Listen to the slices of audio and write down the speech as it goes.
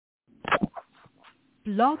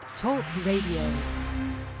Blog Talk Radio.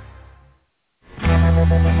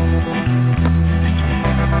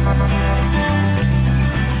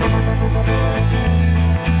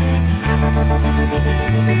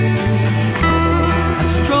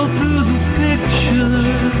 Stroll through the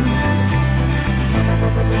pictures,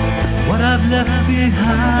 what I've left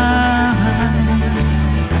behind.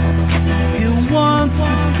 Here once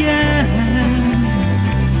again,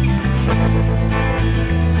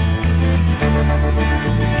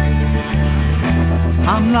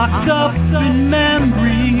 I'm locked up in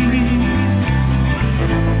memories,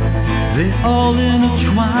 they all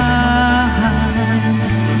intertwine.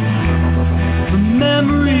 The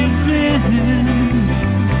memories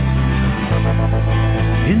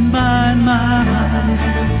in my mind.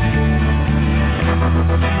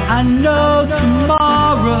 I know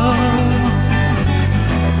tomorrow,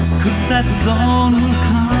 'cause that dawn will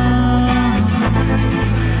come.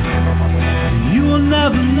 You will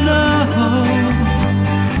never know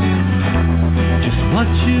just what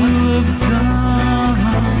you have done.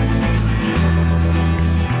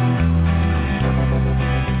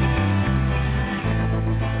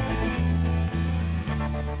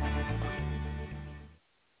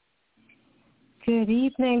 Good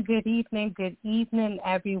evening,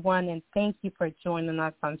 everyone, and thank you for joining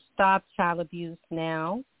us on Stop Child Abuse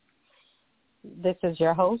Now. This is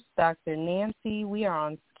your host, Dr. Nancy. We are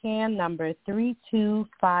on scan number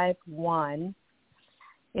 3251.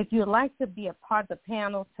 If you'd like to be a part of the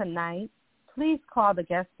panel tonight, please call the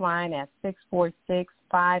guest line at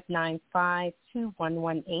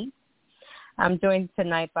 646-595-2118. I'm joined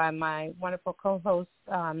tonight by my wonderful co-host,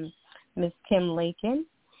 Ms. Kim Lakin,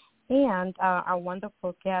 and our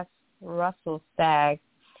wonderful guest, Russell Stagg.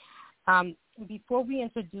 Before we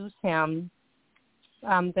introduce him,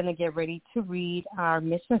 I'm going to get ready to read our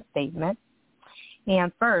mission statement.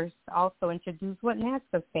 And first, also introduce what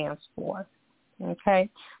NAASCA stands for. Okay?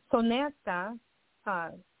 So NAASCA,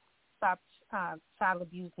 Stop Child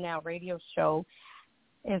Abuse Now radio show,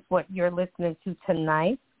 is what you're listening to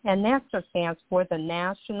tonight. And NAASCA stands for the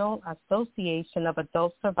National Association of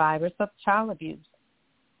Adult Survivors of Child Abuse.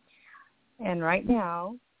 And right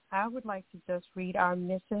now, I would like to just read our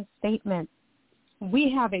mission statement. We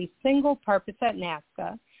have a single purpose at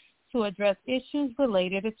NAASCA to address issues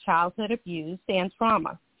related to childhood abuse and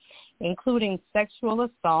trauma, including sexual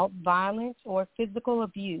assault, violence, or physical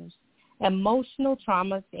abuse, emotional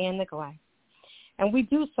traumas, and neglect. And we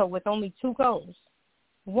do so with only two goals.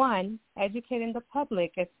 One, educating the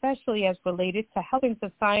public, especially as related to helping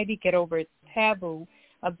society get over its taboo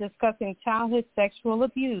of discussing childhood sexual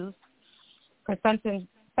abuse, presenting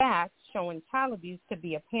facts showing child abuse to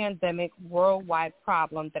be a pandemic worldwide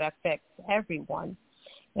problem that affects everyone.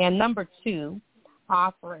 And number two,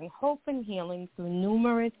 offering hope and healing through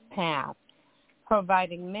numerous paths,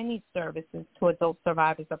 providing many services to adult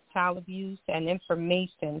survivors of child abuse and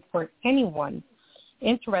information for anyone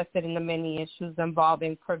interested in the many issues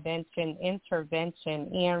involving prevention,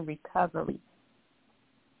 intervention, and recovery.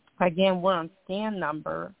 Again, we're on scan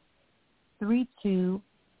number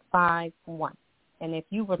 3251. And if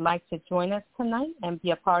you would like to join us tonight and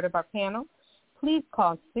be a part of our panel, please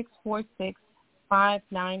call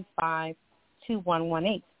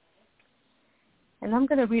 646-595-2118. And I'm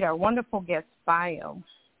going to read our wonderful guest bio,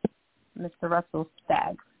 Mr. Russell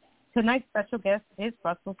Stagg. Tonight's special guest is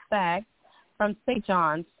Russell Stagg from St.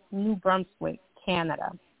 John's, New Brunswick,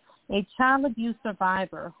 Canada, a child abuse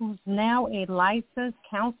survivor who's now a licensed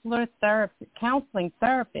counseling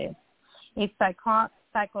therapist, a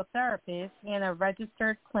psychotherapist, and a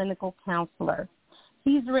registered clinical counselor.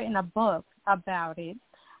 He's written a book about it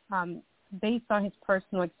based on his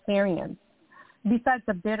personal experience. Besides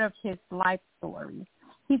a bit of his life story,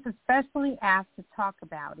 he's especially asked to talk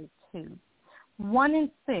about it too. 1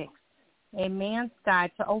 in 6, a man's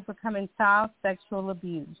guide to overcoming child sexual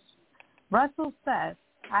abuse. Russell says,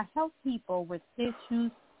 I help people with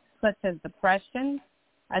issues such as depression,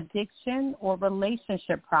 addiction, or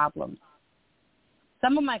relationship problems.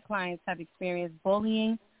 Some of my clients have experienced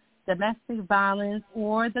bullying, domestic violence,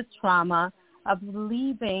 or the trauma of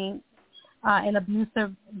leaving an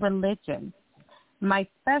abusive religion. My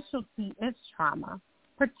specialty is trauma,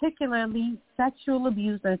 particularly sexual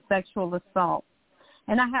abuse and sexual assault.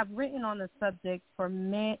 And I have written on the subject for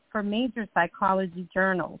major psychology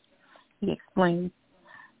journals, he explains.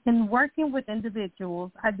 In working with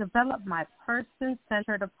individuals, I developed my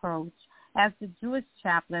person-centered approach as the Jewish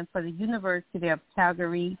chaplain for the University of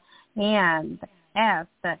Calgary and as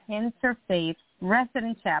the interfaith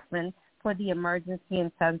resident chaplain for the Emergency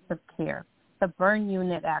Intensive Care, the burn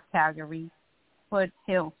unit at Calgary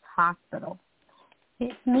Foothills Hospital.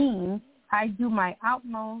 It means I do my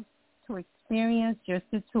utmost to experience your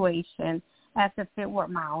situation as if it were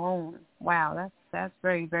my own. Wow, that's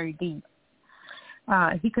very, very deep.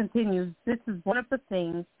 He continues, this is one of the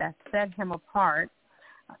things that set him apart.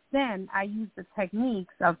 Then I use the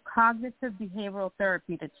techniques of cognitive behavioral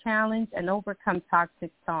therapy to challenge and overcome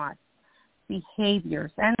toxic thoughts,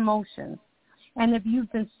 behaviors, and emotions. And if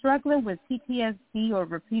you've been struggling with PTSD or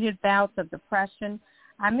repeated bouts of depression,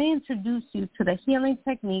 I may introduce you to the healing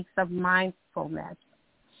techniques of mindfulness.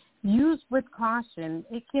 Used with caution,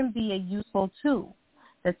 it can be a useful tool.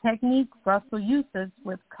 The technique Russell uses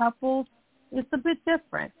with couples is a bit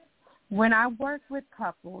different. When I work with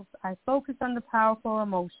couples, I focus on the powerful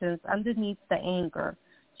emotions underneath the anger.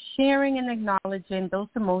 Sharing and acknowledging those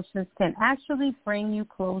emotions can actually bring you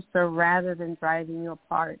closer rather than driving you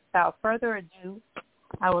apart. Without further ado,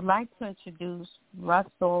 I would like to introduce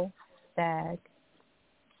Russell Stagg.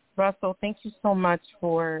 Russell, thank you so much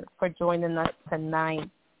for joining us tonight.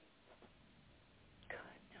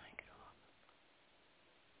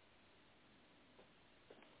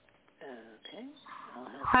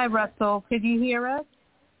 Hi, Russell. Could you hear us?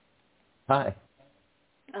 Hi.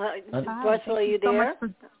 Russell, are you there?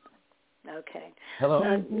 Okay.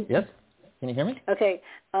 Hello. Yes. Can you hear me? Okay.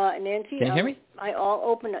 Nancy. Can you hear me?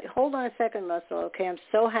 Hold on a second, Russell. Okay. I'm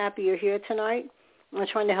so happy you're here tonight. I'm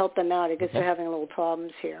trying to help them out. I guess they're having a little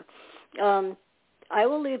problems here. I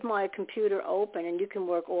will leave my computer open, and you can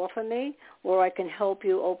work off of me, or I can help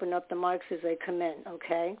you open up the mics as they come in.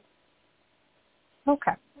 Okay.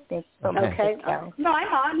 Okay. Thanks so much. Okay. No,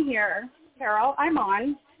 I'm on here, Carol. I'm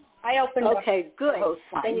on. I opened up. Okay, good.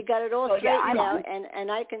 Then you got it all straightened out,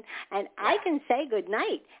 and I can say good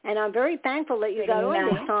night. And I'm very thankful that you got on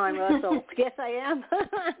this time, Russell. Yes, I am.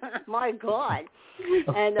 My God.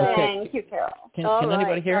 And thank you, Carol. Can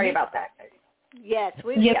anybody hear me? Sorry about that. Yes,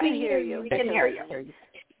 we can hear you. We can hear you.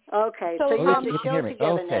 Okay, so you have the show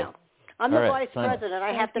together now. I'm the vice president.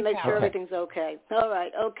 I have to make sure everything's okay. All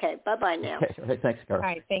right. Okay. Bye-bye now. Okay. Thanks, Carol. All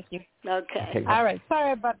right. Thank you. Okay. All right.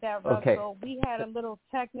 Sorry about that, Russell. Okay. We had a little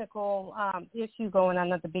technical issue going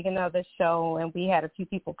on at the beginning of the show, and we had a few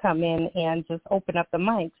people come in and just open up the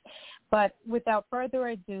mics. But without further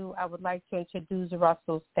ado, I would like to introduce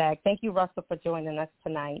Russell Stagg. Thank you, Russell, for joining us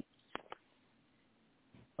tonight.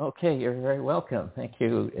 Okay. You're very welcome. Thank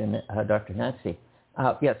you, Dr. Nancy.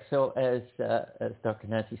 Yes, so as Dr.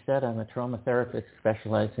 Nancy said, I'm a trauma therapist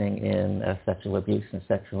specializing in sexual abuse and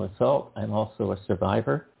sexual assault. I'm also a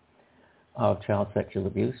survivor of child sexual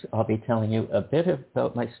abuse. I'll be telling you a bit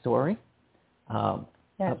about my story,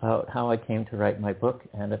 about how I came to write my book,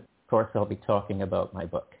 and of course I'll be talking about my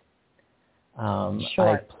book. Sure.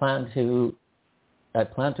 I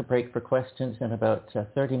plan to break for questions in about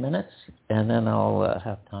 30 minutes, and then I'll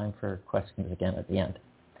have time for questions again at the end.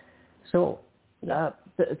 So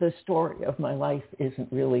the story of my life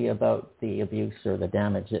isn't really about the abuse or the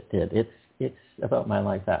damage it did. It's about my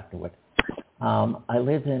life afterward. I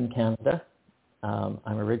live in Canada.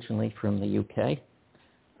 I'm originally from the UK.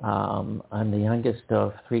 I'm the youngest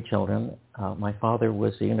of 3 children. My father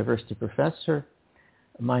was a university professor.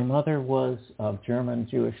 My mother was of German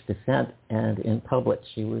Jewish descent, and in public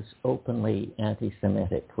she was openly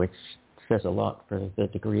anti-Semitic, which says a lot for the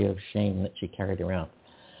degree of shame that she carried around.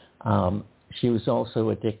 She was also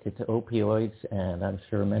addicted to opioids, and I'm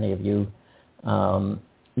sure many of you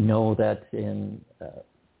know that in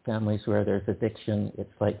families where there's addiction,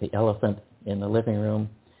 it's like the elephant in the living room.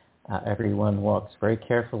 Everyone walks very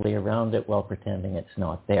carefully around it while pretending it's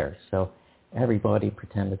not there. So everybody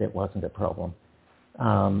pretended it wasn't a problem.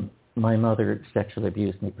 My mother sexually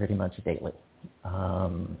abused me pretty much daily.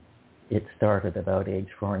 It started about age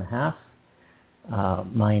 4.5.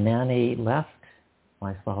 My nanny left.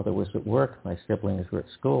 My father was at work, my siblings were at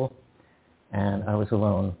school, and I was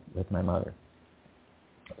alone with my mother.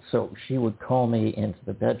 So she would call me into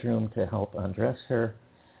the bedroom to help undress her.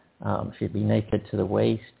 She'd be naked to the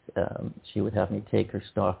waist. She would have me take her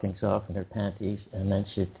stockings off and her panties, and then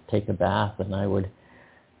she'd take a bath, and I would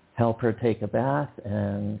help her take a bath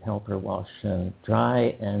and help her wash and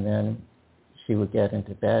dry, and then she would get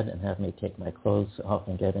into bed and have me take my clothes off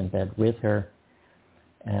and get in bed with her.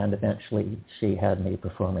 And eventually she had me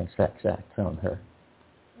performing sex acts on her.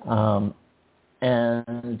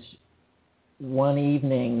 And one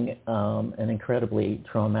evening, an incredibly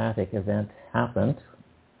traumatic event happened.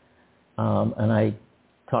 And I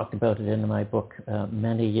talked about it in my book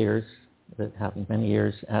that happened many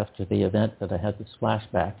years after the event that I had this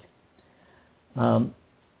flashback.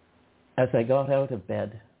 As I got out of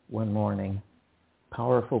bed one morning,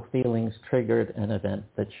 powerful feelings triggered an event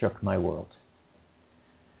that shook my world.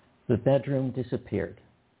 The bedroom disappeared,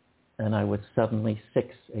 and I was suddenly 6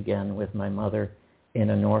 again with my mother in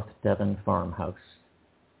a North Devon farmhouse.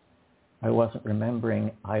 I wasn't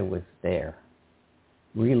remembering I was there,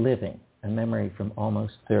 reliving a memory from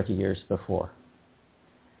almost 30 years before.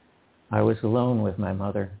 I was alone with my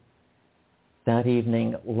mother. That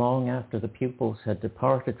evening, long after the pupils had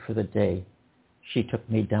departed for the day, she took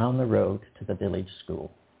me down the road to the village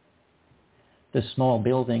school. The small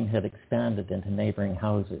building had expanded into neighboring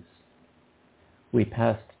houses. We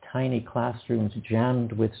passed tiny classrooms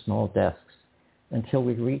jammed with small desks until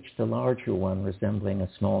we reached a larger one resembling a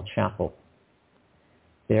small chapel.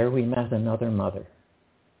 There we met another mother,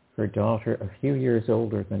 her daughter a few years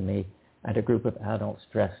older than me, and a group of adults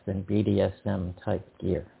dressed in BDSM-type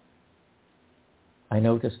gear. I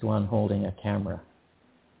noticed one holding a camera,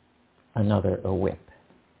 another a whip.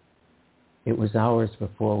 It was hours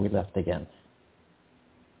before we left again.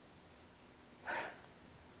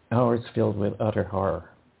 Hours filled with utter horror.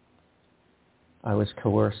 I was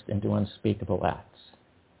coerced into unspeakable acts.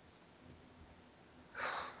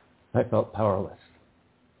 I felt powerless.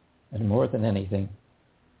 And more than anything,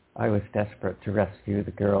 I was desperate to rescue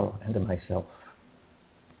the girl and myself.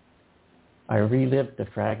 I relived the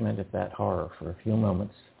fragment of that horror for a few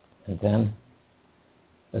moments, and then,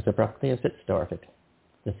 as abruptly as it started,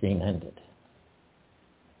 the scene ended.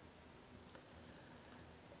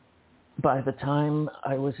 By the time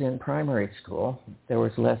I was in primary school, there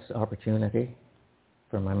was less opportunity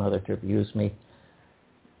for my mother to abuse me.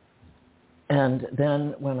 And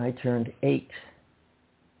then when I turned 8,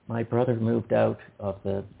 my brother moved out of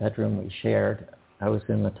the bedroom we shared. I was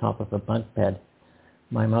in the top of a bunk bed.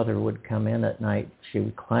 My mother would come in at night. She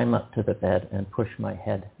would climb up to the bed and push my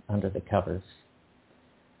head under the covers.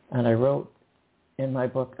 And I wrote in my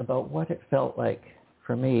book about what it felt like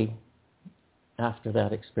for me after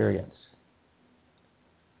that experience.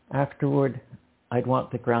 Afterward, I'd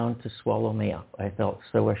want the ground to swallow me up. I felt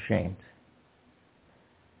so ashamed.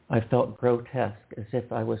 I felt grotesque, as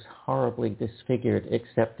if I was horribly disfigured,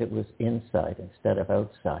 except it was inside instead of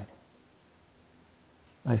outside.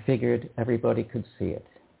 I figured everybody could see it.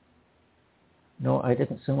 No, I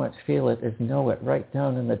didn't so much feel it as know it right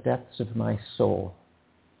down in the depths of my soul.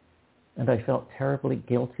 And I felt terribly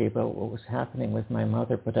guilty about what was happening with my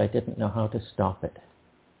mother, but I didn't know how to stop it.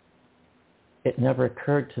 It never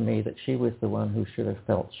occurred to me that she was the one who should have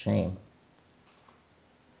felt shame.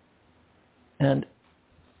 And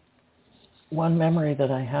one memory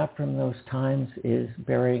that I have from those times is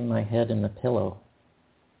burying my head in the pillow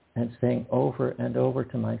and saying over and over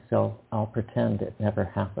to myself, I'll pretend it never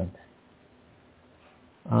happened.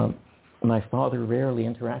 My father rarely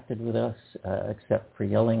interacted with us except for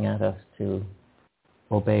yelling at us to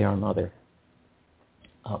obey our mother.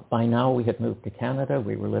 By now we had moved to Canada.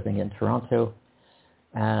 We were living in Toronto,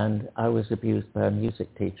 and I was abused by a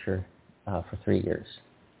music teacher for 3 years.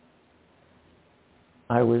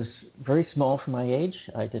 I was very small for my age.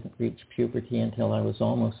 I didn't reach puberty until I was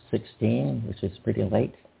almost 16, which is pretty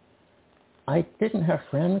late. I didn't have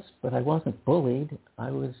friends, but I wasn't bullied.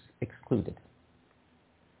 I was excluded.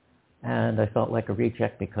 And I felt like a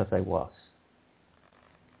reject because I was.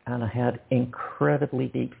 And I had incredibly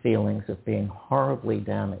deep feelings of being horribly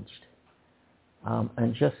damaged.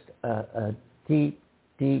 And just a deep,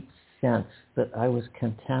 deep sense that I was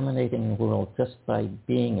contaminating the world just by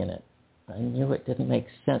being in it. I knew it didn't make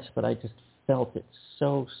sense, but I just felt it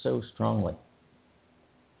so, so strongly.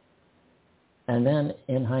 And then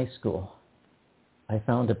in high school, I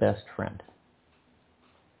found a best friend.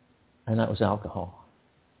 And that was alcohol.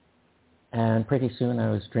 And pretty soon I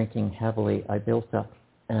was drinking heavily. I built up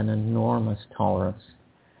an enormous tolerance.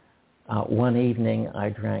 One evening I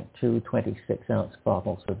drank 2 26-ounce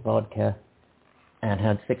bottles of vodka and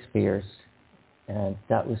had 6 beers. And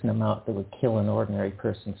that was an amount that would kill an ordinary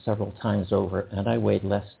person several times over, and I weighed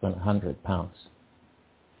less than 100 pounds.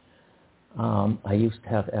 I used to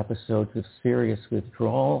have episodes of serious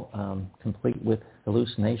withdrawal, complete with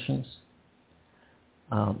hallucinations.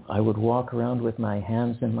 I would walk around with my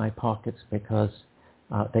hands in my pockets because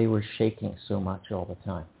they were shaking so much all the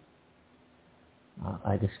time.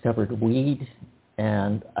 I discovered weed,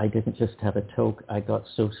 and I didn't just have a toke. I got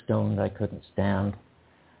so stoned I couldn't stand.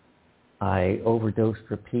 I overdosed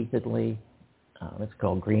repeatedly. It's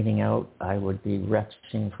called greening out. I would be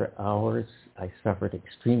retching for hours. I suffered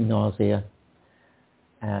extreme nausea.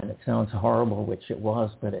 And it sounds horrible, which it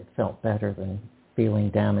was, but it felt better than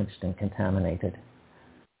feeling damaged and contaminated.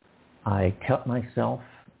 I cut myself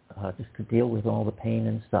just to deal with all the pain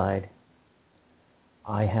inside.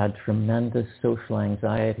 I had tremendous social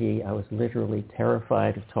anxiety. I was literally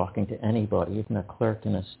terrified of talking to anybody, even a clerk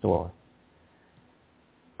in a store.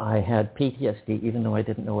 I had PTSD even though I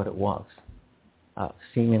didn't know what it was.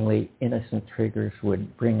 Seemingly innocent triggers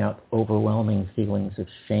would bring up overwhelming feelings of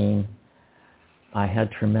shame. I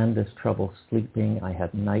had tremendous trouble sleeping. I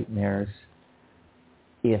had nightmares.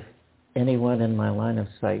 If anyone in my line of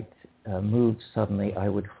sight moved suddenly, I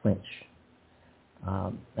would flinch.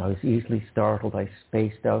 I was easily startled. I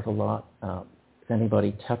spaced out a lot. If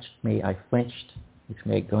anybody touched me, I flinched, which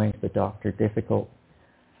made going to the doctor difficult.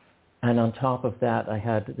 And on top of that, I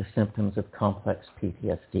had the symptoms of complex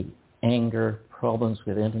PTSD. Anger, problems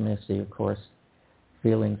with intimacy, of course,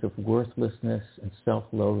 feelings of worthlessness and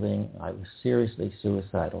self-loathing. I was seriously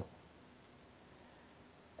suicidal.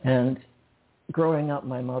 And growing up,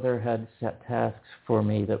 my mother had set tasks for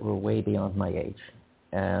me that were way beyond my age.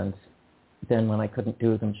 And then when I couldn't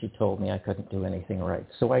do them, she told me I couldn't do anything right.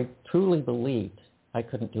 So I truly believed I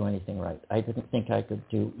couldn't do anything right. I didn't think I could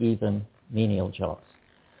do even menial jobs.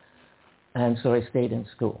 And so I stayed in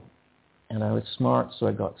school. And I was smart, so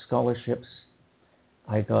I got scholarships.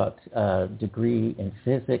 I got a degree in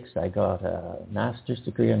physics. I got a master's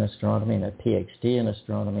degree in astronomy and a PhD in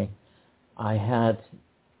astronomy. I had,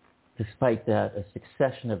 despite that, a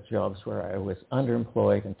succession of jobs where I was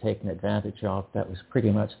underemployed and taken advantage of. That was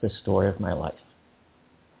pretty much the story of my life.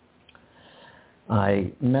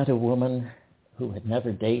 I met a woman who had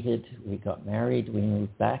never dated. We got married. We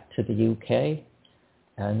moved back to the UK.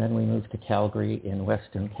 And then we moved to Calgary in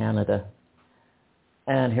Western Canada.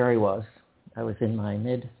 And here I was. I was in my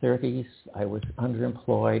mid-30s. I was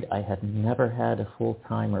underemployed. I had never had a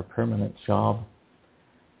full-time or permanent job.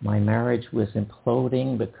 My marriage was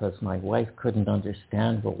imploding because my wife couldn't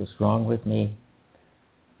understand what was wrong with me.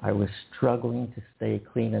 I was struggling to stay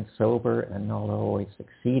clean and sober and not always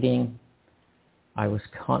succeeding. I was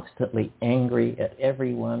constantly angry at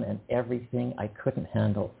everyone and everything. I couldn't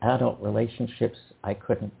handle adult relationships. I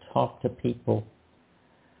couldn't talk to people.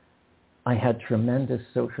 I had tremendous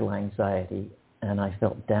social anxiety, and I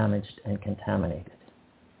felt damaged and contaminated.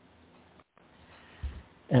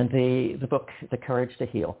 And the book, The Courage to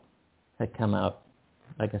Heal, had come out,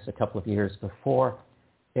 I guess, a couple of years before.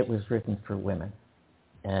 It was written for women.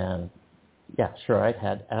 And yeah, sure, I'd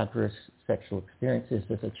had adverse sexual experiences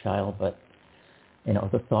as a child, but you know,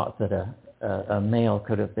 the thought that a male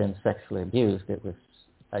could have been sexually abused, it was,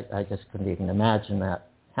 I just couldn't even imagine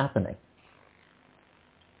that happening.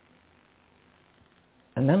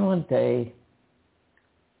 And then one day,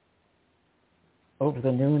 over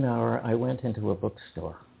the noon hour, I went into a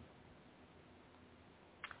bookstore.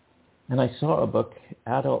 And I saw a book,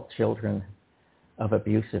 Adult Children of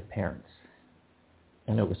Abusive Parents.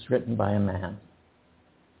 And it was written by a man.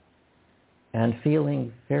 And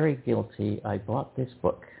feeling very guilty, I bought this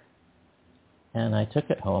book. And I took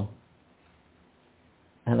it home.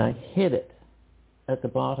 And I hid it at the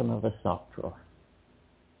bottom of a sock drawer.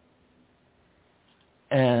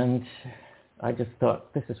 And I just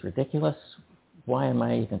thought, this is ridiculous. Why am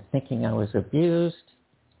I even thinking I was abused?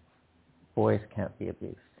 Boys can't be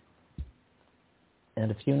abused.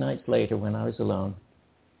 And a few nights later, when I was alone,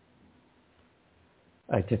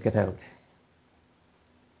 I took it out.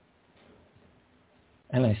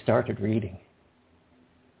 And I started reading.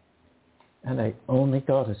 And I only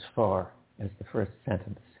got as far as the first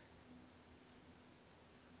sentence.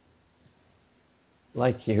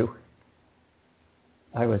 Like you,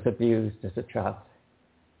 I was abused as a child.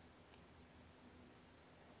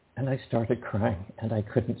 And I started crying, and I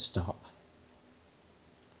couldn't stop.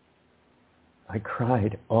 I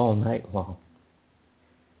cried all night long.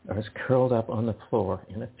 I was curled up on the floor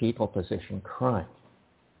in a fetal position, crying.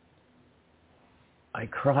 I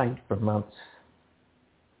cried for months.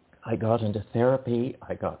 I got into therapy.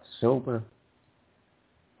 I got sober.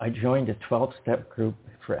 I joined a 12-step group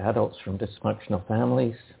for adults from dysfunctional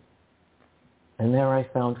families. And there I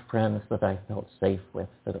found friends that I felt safe with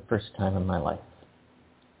for the first time in my life.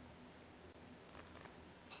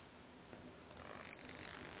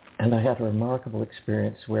 And I had a remarkable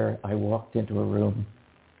experience where I walked into a room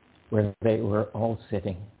where they were all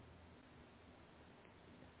sitting.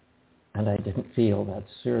 And I didn't feel that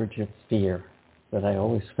surge of fear that I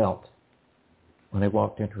always felt when I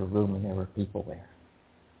walked into a room and there were people there.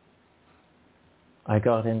 I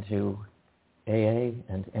got into AA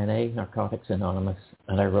and NA, Narcotics Anonymous,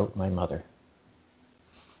 and I wrote my mother.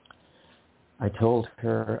 I told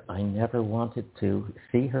her I never wanted to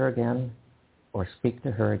see her again or speak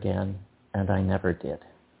to her again, and I never did.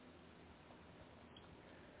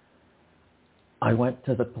 I went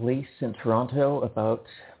to the police in Toronto about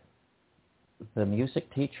the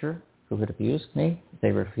music teacher who had abused me.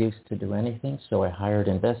 They refused to do anything, so I hired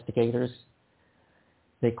investigators.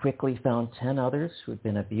 They quickly found 10 others who had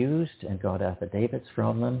been abused and got affidavits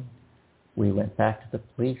from them. We went back to the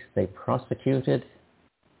police. They prosecuted.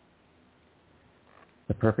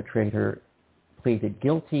 The perpetrator pleaded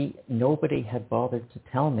guilty. Nobody had bothered to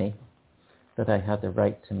tell me that I had the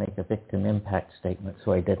right to make a victim impact statement,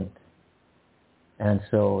 so I didn't. And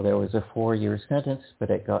so there was a 4-year sentence,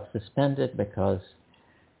 but it got suspended because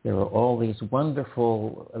there were all these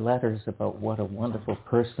wonderful letters about what a wonderful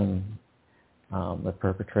person the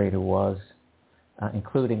perpetrator was,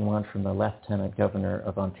 including one from the Lieutenant Governor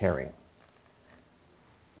of Ontario.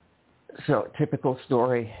 So, typical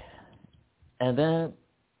story. And then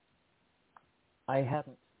I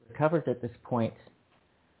hadn't recovered at this point,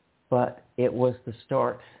 but it was the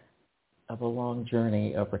start of a long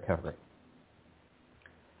journey of recovery.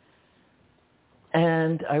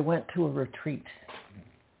 And I went to a retreat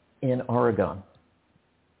in Oregon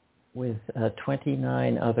with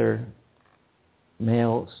 29 other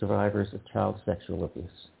male survivors of child sexual abuse.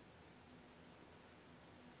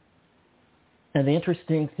 And the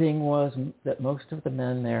interesting thing was that most of the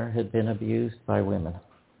men there had been abused by women,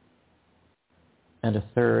 and a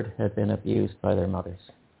third had been abused by their mothers.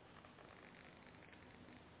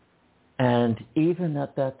 And even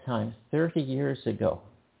at that time, 30 years ago,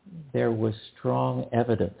 there was strong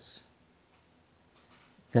evidence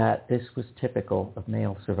that this was typical of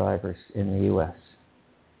male survivors in the U.S.,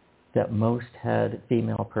 that most had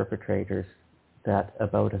female perpetrators, that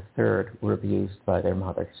about a third were abused by their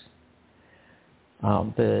mothers.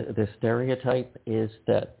 The stereotype is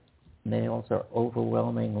that males are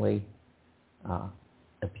overwhelmingly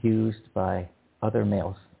abused by other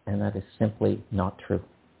males, and that is simply not true.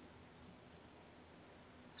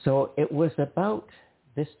 So it was about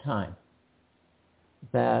this time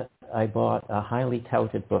that I bought a highly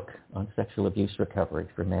touted book on sexual abuse recovery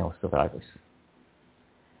for male survivors.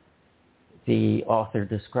 The author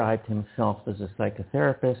described himself as a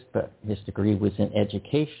psychotherapist, but his degree was in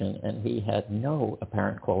education, and he had no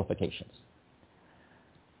apparent qualifications.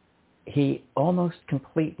 He almost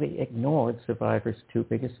completely ignored survivors' two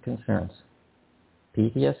biggest concerns,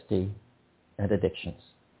 PTSD and addictions.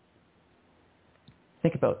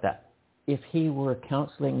 Think about that. If he were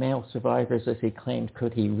counseling male survivors as he claimed,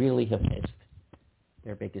 could he really have missed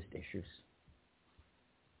their biggest issues?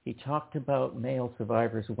 He talked about male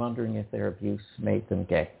survivors wondering if their abuse made them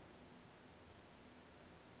gay.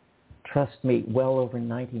 Trust me, well over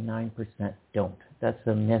 99% don't. That's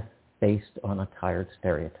a myth based on a tired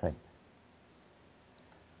stereotype.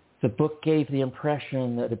 The book gave the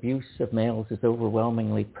impression that abuse of males is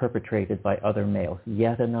overwhelmingly perpetrated by other males,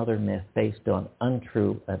 yet another myth based on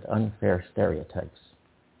untrue and unfair stereotypes.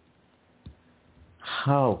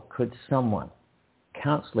 How could someone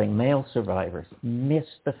counseling male survivors miss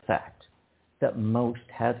the fact that most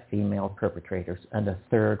had female perpetrators and a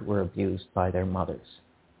third were abused by their mothers?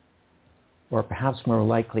 Or perhaps more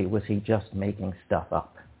likely, was he just making stuff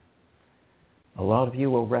up? A lot of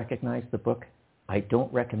you will recognize the book. I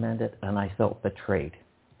don't recommend it, and I felt betrayed.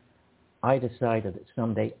 I decided that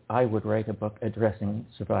someday I would write a book addressing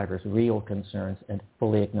survivors' real concerns and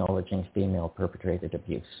fully acknowledging female perpetrated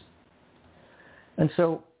abuse. And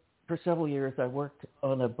so, for several years, I worked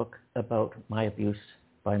on a book about my abuse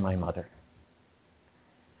by my mother.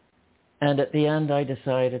 And at the end, I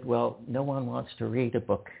decided, well, no one wants to read a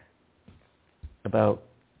book about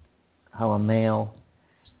how a male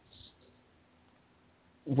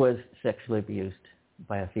was sexually abused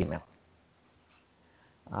by a female.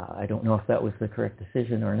 I don't know if that was the correct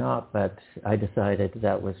decision or not, but I decided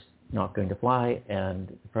that was not going to fly, and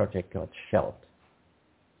the project got shelved.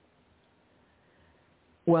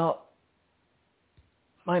 Well,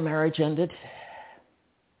 my marriage ended,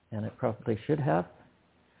 and it probably should have,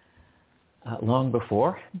 long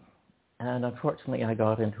before. And unfortunately, I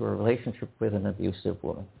got into a relationship with an abusive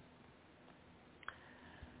woman.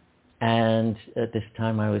 And at this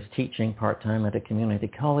time, I was teaching part-time at a community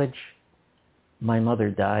college. My mother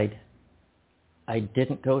died. I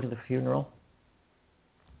didn't go to the funeral.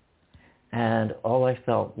 And all I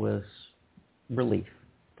felt was relief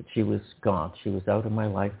that she was gone. She was out of my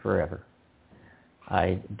life forever.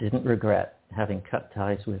 I didn't regret having cut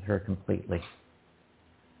ties with her completely.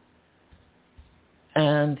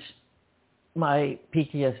 And my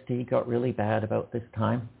PTSD got really bad about this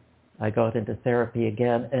time. I got into therapy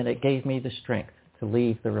again, and it gave me the strength to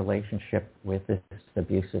leave the relationship with this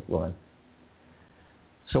abusive woman.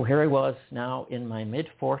 So here I was now in my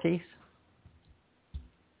mid-40s,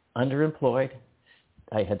 underemployed.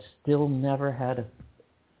 I had still never had a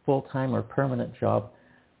full-time or permanent job.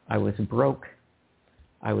 I was broke.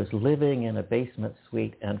 I was living in a basement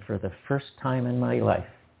suite, and for the first time in my life,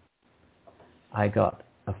 I got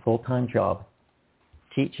a full-time job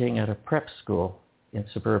teaching at a prep school in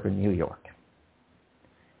suburban New York.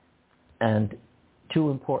 And two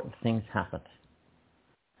important things happened.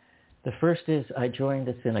 The first is I joined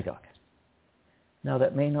a synagogue. Now,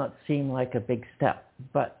 that may not seem like a big step,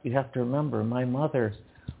 but you have to remember my mother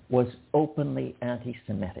was openly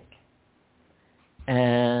anti-Semitic.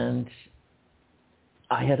 And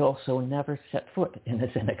I had also never set foot in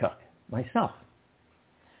a synagogue myself.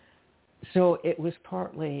 So it was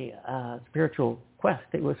partly a spiritual quest.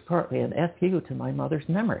 It was partly an FU to my mother's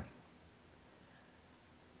memory.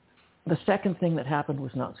 The second thing that happened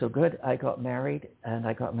was not so good. I got married, and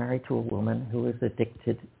I got married to a woman who was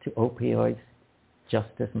addicted to opioids, just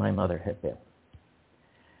as my mother had been.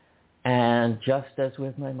 And just as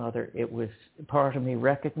with my mother, it was part of me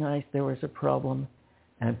recognized there was a problem,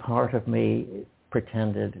 and part of me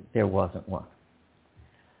pretended there wasn't one.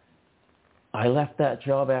 I left that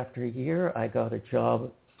job after a year. I got a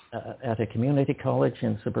job at a community college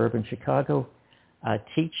in suburban Chicago,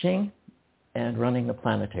 teaching and running the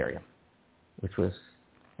planetarium, which was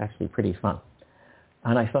actually pretty fun.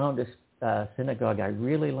 And I found this synagogue I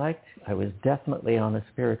really liked. I was definitely on a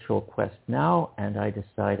spiritual quest now, and I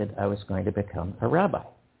decided I was going to become a rabbi.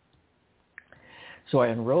 So I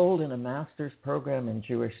enrolled in a master's program in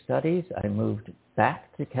Jewish studies. I moved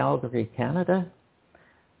back to Calgary, Canada.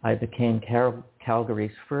 I became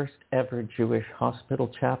Calgary's first ever Jewish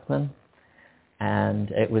hospital chaplain, and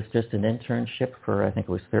it was just an internship for, I think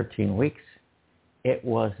it was 13 weeks. It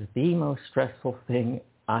was the most stressful thing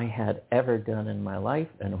I had ever done in my life,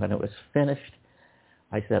 and when it was finished,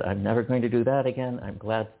 I said, I'm never going to do that again. I'm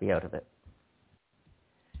glad to be out of it.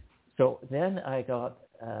 So then I got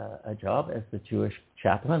a job as the Jewish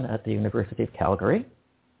chaplain at the University of Calgary.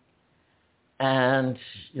 And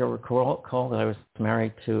you'll recall that I was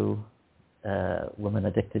married to a woman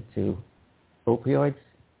addicted to opioids.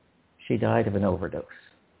 She died of an overdose.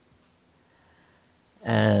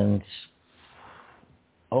 And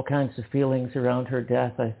all kinds of feelings around her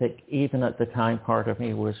death. I think even at the time, part of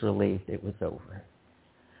me was relieved it was over.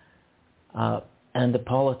 And the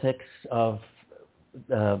politics of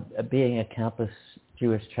being a campus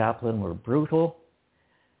Jewish chaplain were brutal.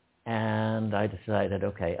 And I decided,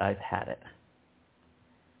 okay, I've had it.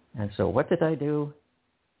 And so what did I do?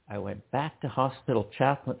 I went back to hospital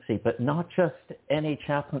chaplaincy, but not just any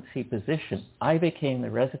chaplaincy position. I became the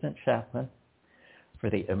resident chaplain for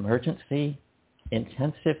the emergency,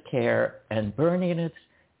 intensive care, and burn units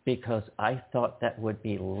because I thought that would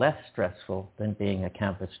be less stressful than being a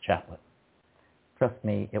campus chaplain. Trust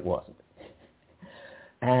me, it wasn't.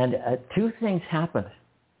 And two things happened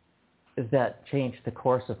that changed the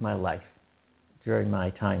course of my life during my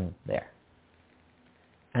time there.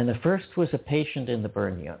 And the first was a patient in the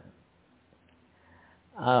burn unit.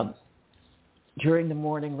 During the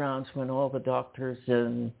morning rounds when all the doctors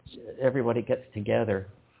and everybody gets together,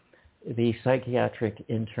 the psychiatric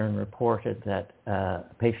intern reported that a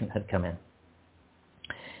patient had come in.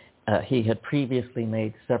 He had previously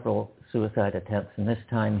made several suicide attempts, and this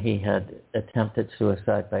time he had attempted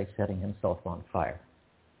suicide by setting himself on fire.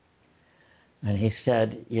 And he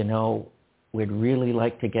said, you know, we'd really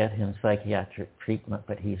like to get him psychiatric treatment,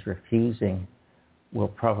 but he's refusing. We'll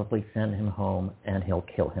probably send him home and he'll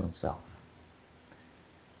kill himself.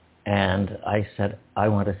 And I said, I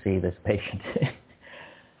want to see this patient.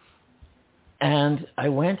 And I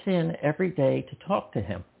went in every day to talk to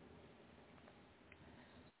him.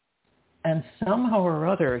 And somehow or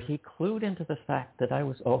other, he clued into the fact that I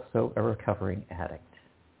was also a recovering addict.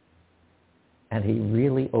 And he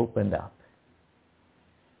really opened up.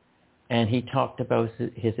 And he talked about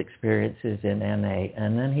his experiences in NA,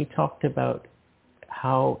 and then he talked about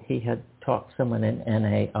how he had talked someone in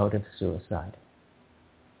NA out of suicide.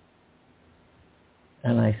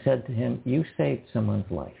 And I said to him, you saved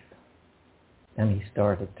someone's life. And he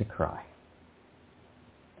started to cry.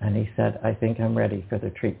 And he said, I think I'm ready for the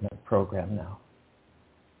treatment program now.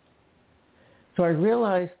 So I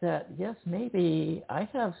realized that, yes, maybe I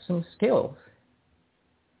have some skills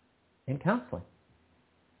in counseling.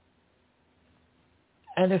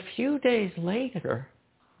 And a few days later,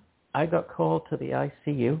 I got called to the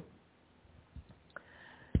ICU,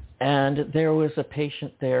 and there was a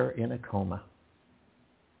patient there in a coma.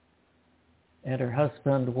 And her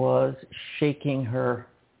husband was shaking her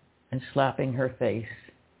and slapping her face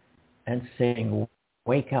and saying,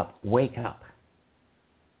 wake up, wake up.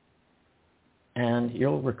 And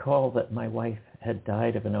you'll recall that my wife had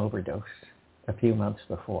died of an overdose a few months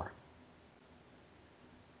before.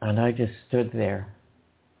 And I just stood there.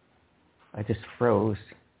 I just froze,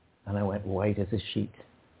 and I went white as a sheet.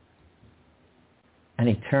 And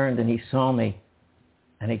he turned and he saw me,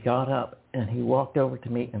 And he got up and he walked over to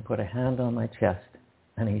me and put a hand on my chest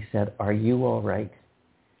and he said, "Are you all right?"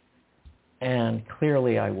 And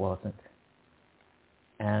clearly I wasn't.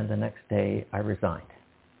 And the next day I resigned.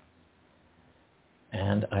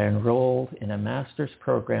 And I enrolled in a master's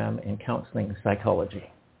program in counseling psychology.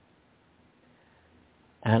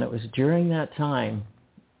 And it was during that time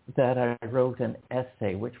that I wrote an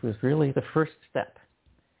essay, which was really the first step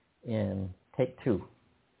in take 2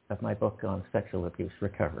 of my book on sexual abuse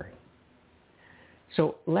recovery.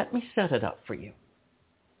 So let me set it up for you.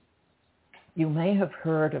 You may have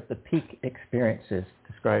heard of the peak experiences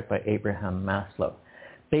described by Abraham Maslow.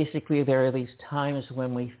 Basically, there are these times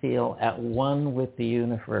when we feel at one with the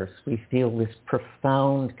universe. We feel this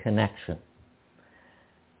profound connection.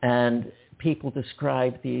 And people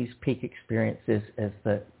describe these peak experiences as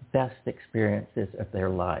the best experiences of their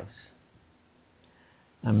lives.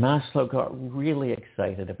 And Maslow got really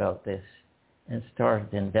excited about this and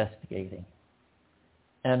started investigating.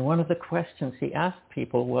 And one of the questions he asked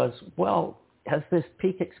people was, well, has this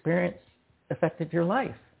peak experience affected your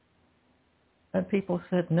life? And people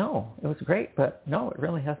said, no, it was great, but no, it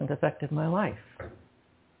really hasn't affected my life.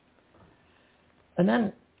 And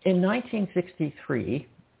then in 1963,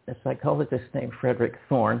 a psychologist named Frederick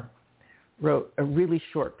Thorne wrote a really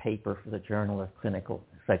short paper for the Journal of Clinical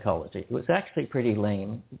Psychology. It was actually pretty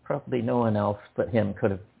lame. Probably no one else but him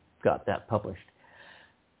could have got that published.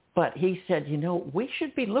 But he said, we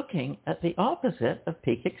should be looking at the opposite of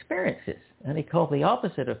peak experiences. And he called the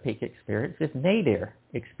opposite of peak experiences nadir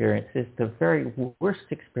experiences, the very worst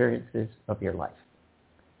experiences of your life.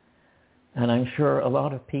 And I'm sure a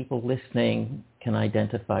lot of people listening can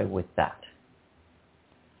identify with that.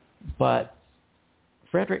 But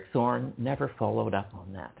Frederick Thorne never followed up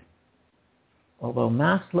on that. Although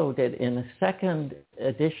Maslow did, in the second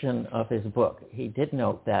edition of his book, he did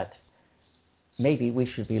note that maybe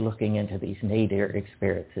we should be looking into these nadir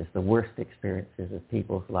experiences, the worst experiences of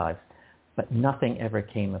people's lives, but nothing ever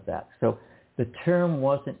came of that. So the term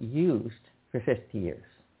wasn't used for 50 years.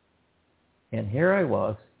 And here I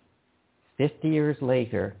was, 50 years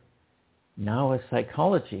later, now a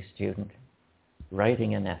psychology student,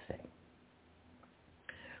 writing an essay.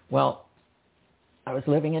 Well, I was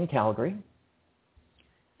living in Calgary,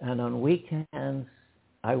 and on weekends,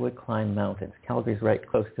 I would climb mountains. Calgary's right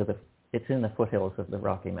close to it's in the foothills of the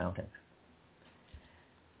Rocky Mountains.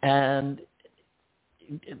 And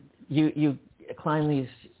you climb these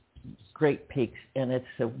great peaks, and it's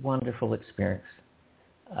a wonderful experience.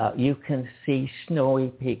 You can see snowy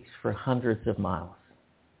peaks for hundreds of miles.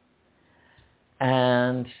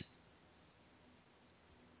 And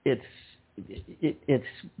it's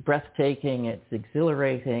breathtaking, it's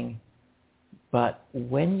exhilarating, but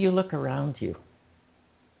when you look around you,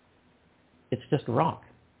 it's just rock.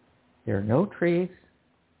 There are no trees,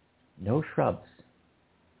 no shrubs,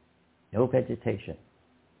 no vegetation.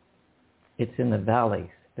 It's in the valleys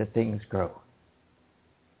that things grow.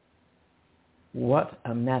 What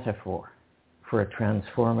a metaphor for a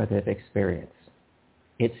transformative experience.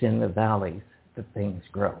 It's in the valleys that things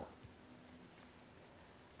grow.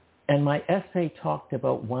 And my essay talked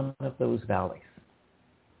about one of those valleys.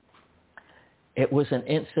 It was an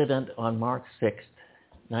incident on March 6th,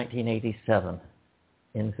 1987,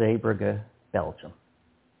 in Zeebrugge, Belgium.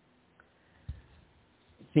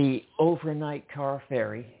 The overnight car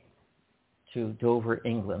ferry to Dover,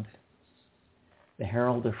 England, the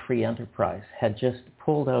Herald of Free Enterprise, had just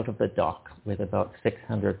pulled out of the dock with about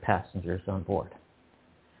 600 passengers on board.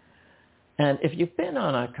 And if you've been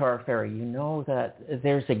on a car ferry, you know that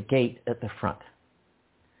there's a gate at the front.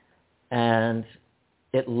 And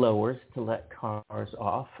it lowers to let cars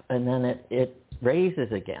off, and then it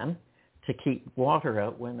raises again to keep water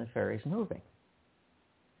out when the ferry's moving.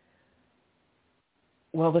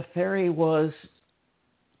 Well, the ferry was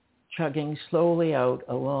chugging slowly out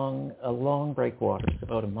along a long breakwater,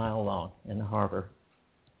 about a mile long in the harbor.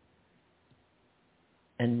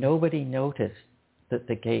 And nobody noticed that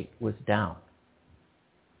the gate was down.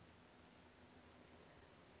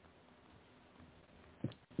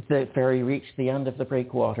 The ferry reached the end of the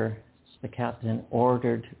breakwater. The captain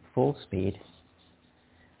ordered full speed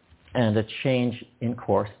and a change in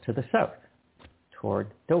course to the south, toward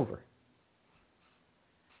Dover.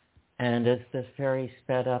 And as the ferry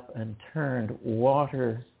sped up and turned,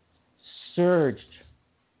 water surged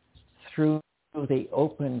through the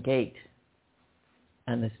open gate,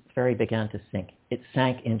 and the ferry began to sink. It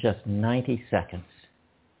sank in just 90 seconds.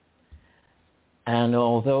 And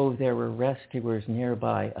although there were rescuers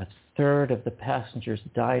nearby, a third of the passengers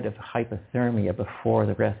died of hypothermia before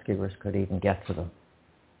the rescuers could even get to them.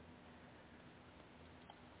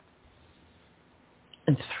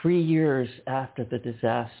 And 3 years after the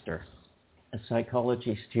disaster, a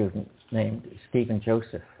psychology student named Stephen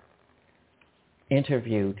Joseph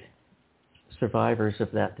interviewed survivors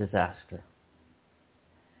of that disaster.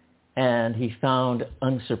 And he found,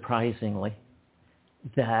 unsurprisingly,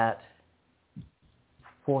 that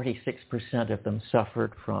 46% of them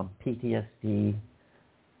suffered from PTSD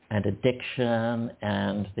and addiction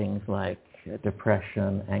and things like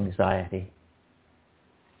depression, anxiety.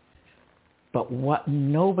 But what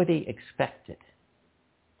nobody expected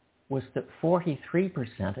was that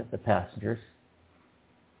 43% of the passengers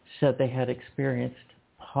said they had experienced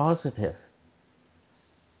positive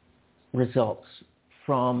results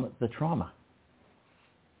from the trauma.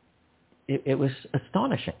 It was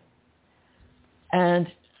astonishing.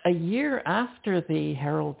 And a year after the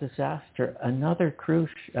Herald disaster, another cruise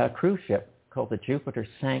ship called the Jupiter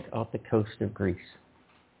sank off the coast of Greece.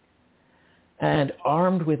 And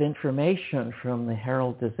armed with information from the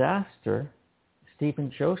Herald disaster,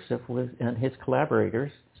 Stephen Joseph and his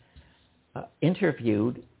collaborators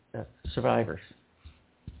interviewed survivors.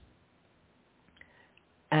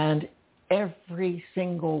 And every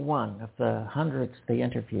single one of the hundreds they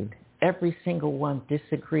interviewed, every single one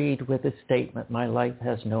disagreed with the statement, "My life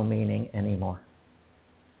has no meaning anymore."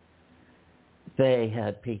 They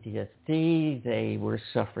had PTSD, they were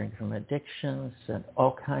suffering from addictions and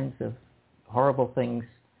all kinds of horrible things,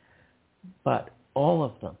 but all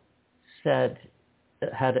of them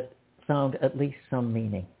had found at least some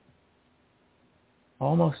meaning.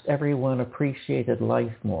 Almost everyone appreciated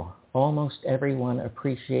life more. Almost everyone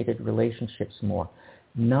appreciated relationships more.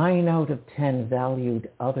 9 out of 10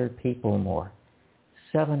 valued other people more.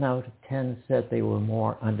 7 out of 10 said they were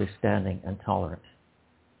more understanding and tolerant.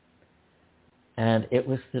 And it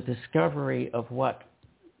was the discovery of what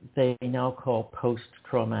they now call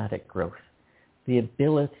post-traumatic growth, the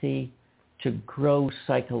ability to grow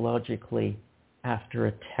psychologically after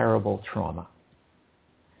a terrible trauma.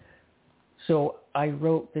 So I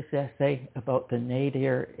wrote this essay about the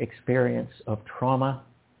nadir experience of trauma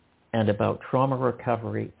and about trauma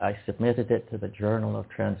recovery. I submitted it to the Journal of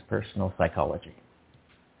Transpersonal Psychology.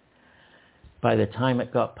 By the time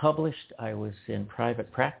it got published, I was in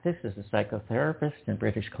private practice as a psychotherapist in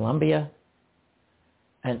British Columbia.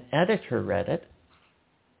 An editor read it,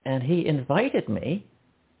 and he invited me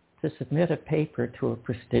to submit a paper to a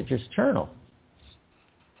prestigious journal.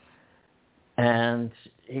 And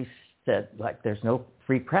he said, like, there's no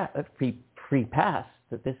free pass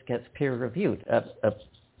that this gets peer reviewed. A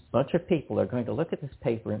bunch of people are going to look at this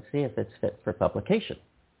paper and see if it's fit for publication.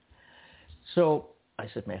 So I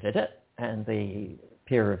submitted it, and the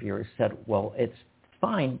peer reviewers said, well, it's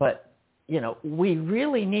fine, but, we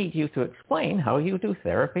really need you to explain how you do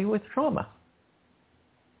therapy with trauma.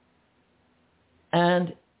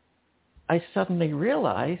 And I suddenly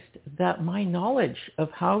realized that my knowledge of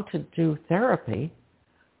how to do therapy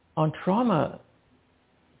on trauma,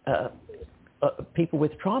 people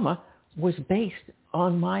with trauma, was based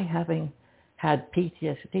on my having had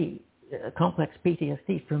PTSD, complex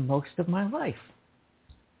PTSD for most of my life.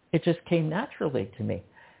 It just came naturally to me.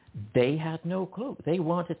 They had no clue. They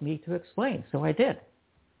wanted me to explain, so I did.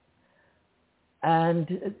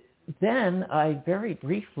 And then I very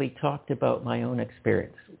briefly talked about my own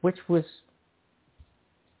experience, which was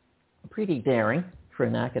pretty daring for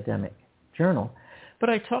an academic journal. But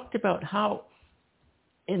I talked about how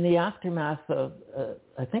in the aftermath of,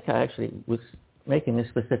 I think I actually was making this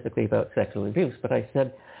specifically about sexual abuse, but I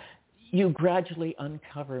said, you gradually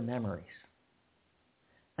uncover memories.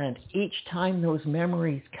 And each time those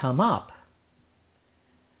memories come up,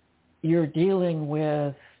 you're dealing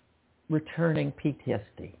with returning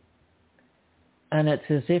PTSD. And it's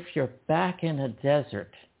as if you're back in a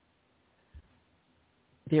desert.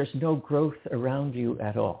 There's no growth around you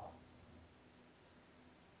at all.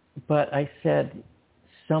 But I said,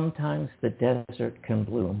 sometimes the desert can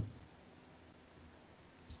bloom.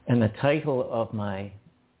 And the title of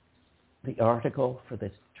the article for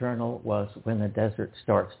this journal was When the Desert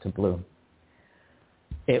Starts to Bloom.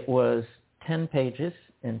 It was 10 pages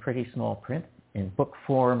in pretty small print. In book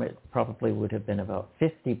form, it probably would have been about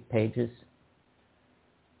 50 pages.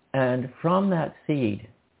 And from that seed,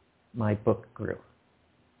 my book grew.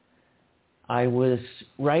 I was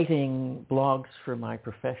writing blogs for my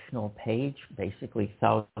professional page, basically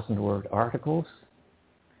 1,000-word articles,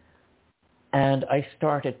 and I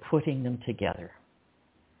started putting them together.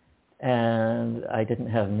 And I didn't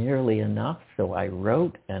have nearly enough, so I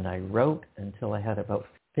wrote and I wrote until I had about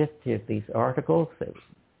 50 of these articles. It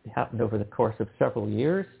happened over the course of several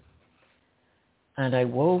years. And I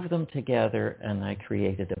wove them together and I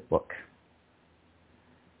created a book.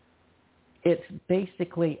 it's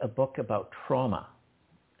basically a book about trauma.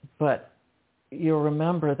 But you'll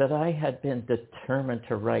remember that I had been determined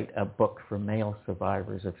to write a book for male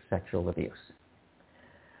survivors of sexual abuse.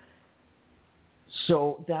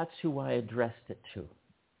 So that's who I addressed it to.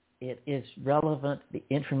 It is relevant, the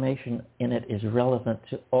information in it is relevant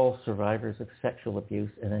to all survivors of sexual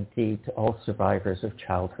abuse and indeed to all survivors of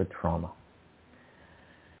childhood trauma.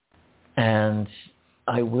 And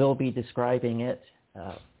I will be describing it,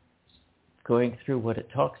 going through what it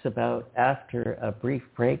talks about after a brief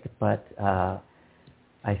break, but I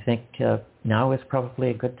think now is probably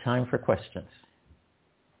a good time for questions.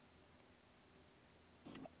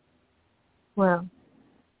 Well,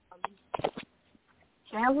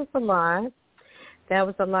 that was a lot. That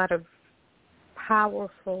was a lot of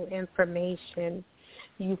powerful information.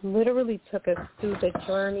 You literally took us through the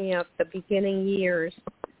journey of the beginning years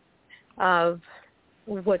of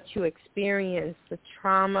what you experienced, the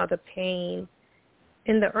trauma, the pain,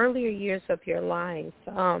 in the earlier years of your life,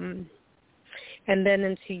 and then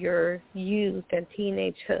into your youth and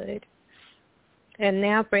teenagehood. And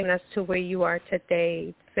now bring us to where you are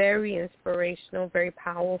today. Very inspirational, very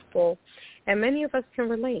powerful, and many of us can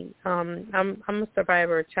relate. I'm a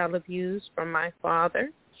survivor of child abuse from my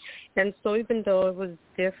father, and so even though it was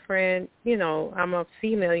different, I'm a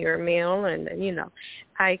female, you're a male, and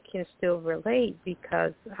I can still relate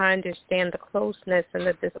because I understand the closeness and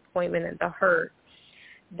the disappointment and the hurt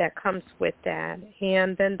that comes with that,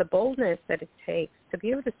 and then the boldness that it takes to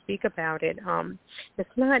be able to speak about it. It's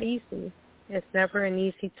not easy. It's never an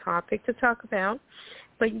easy topic to talk about,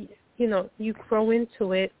 but, you grow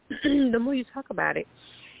into it the more you talk about it.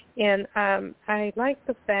 And I like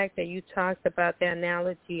the fact that you talked about the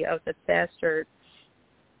analogy of the desert,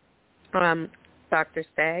 Dr.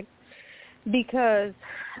 Stagg, because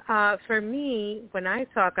for me, when I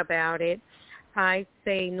talk about it, I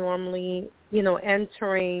say normally,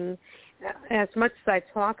 entering, as much as I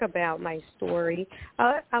talk about my story,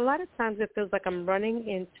 a lot of times it feels like I'm running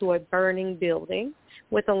into a burning building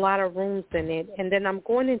with a lot of rooms in it, and then I'm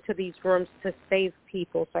going into these rooms to save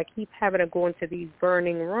people. So I keep having to go into these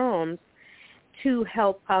burning rooms to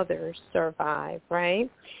help others survive,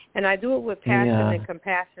 right? And I do it with passion and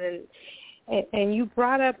compassion. And you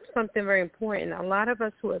brought up something very important. A lot of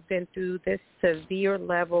us who have been through this severe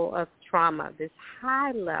level of trauma, this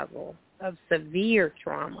high level of severe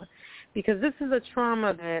trauma, because this is a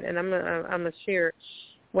trauma that, and I'm gonna share,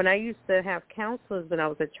 when I used to have counselors when I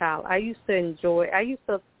was a child, I used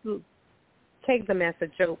to take them as a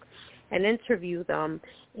joke and interview them,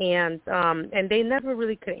 and they never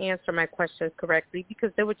really could answer my questions correctly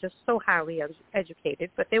because they were just so highly educated,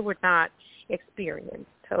 but they were not experienced,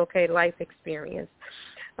 life experience.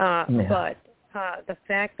 But the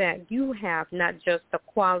fact that you have not just the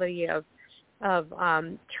quality of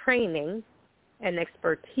training and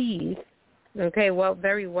expertise,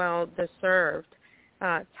 very well deserved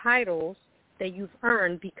titles that you've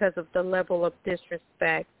earned because of the level of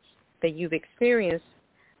disrespect that you've experienced,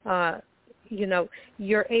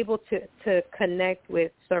 you're able to connect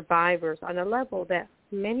with survivors on a level that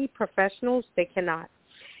many professionals, they cannot.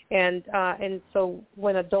 And so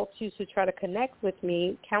when adults used to try to connect with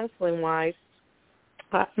me counseling-wise,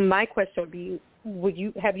 my question would be,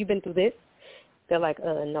 have you been through this? They're like,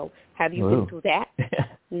 no. Have you been through that?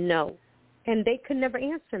 No. And they could never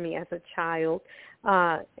answer me as a child.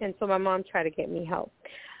 And so my mom tried to get me help.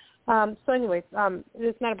 So anyways,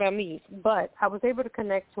 it's not about me, but I was able to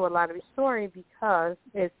connect to a lot of the story because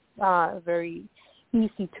it's very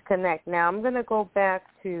easy to connect. Now I'm going to go back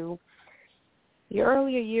to your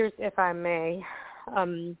earlier years, if I may.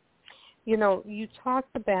 You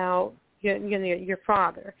talked about your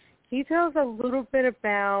father. Can you tell us a little bit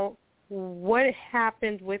about what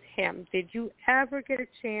happened with him? Did you ever get a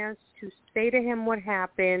chance to say to him what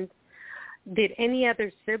happened? Did any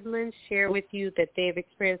other siblings share with you that they've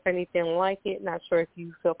experienced anything like it? Not sure if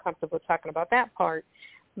you feel comfortable talking about that part,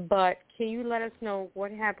 but can you let us know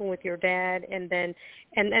what happened with your dad? And then,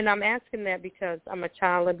 and I'm asking that because I'm a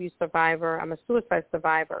child abuse survivor. I'm a suicide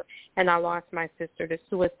survivor, and I lost my sister to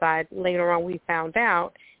suicide. Later on, we found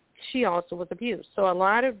out she also was abused. So a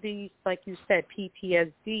lot of these, like you said,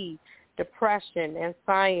 PTSD, depression,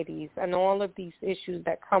 anxieties, and all of these issues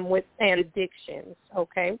that come with, and addictions,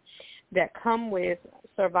 that come with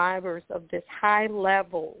survivors of this high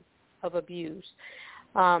level of abuse.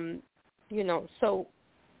 So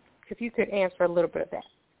if you could answer a little bit of that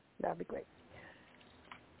would be great.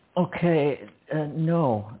 Okay,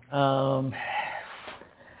 no.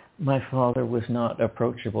 My father was not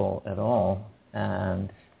approachable at all,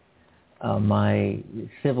 and my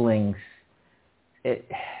siblings,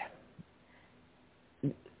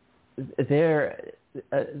 they're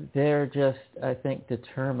just, I think,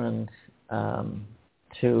 determined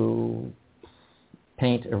to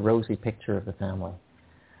paint a rosy picture of the family.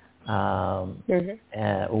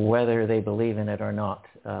 Whether they believe in it or not,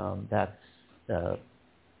 that's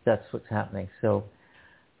what's happening. So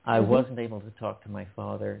I wasn't able to talk to my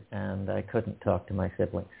father, and I couldn't talk to my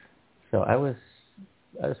siblings. So I was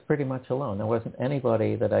pretty much alone. There wasn't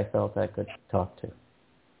anybody that I felt I could talk to.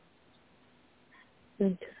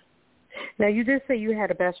 Now, you did say you had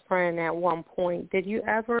a best friend at one point. Did you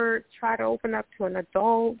ever try to open up to an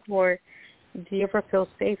adult, or do you ever feel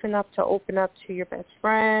safe enough to open up to your best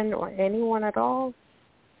friend or anyone at all?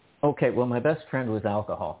 Okay, well, my best friend was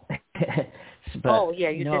alcohol. But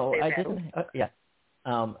you did say that. I didn't.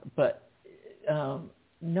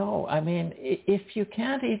 No, I mean, if you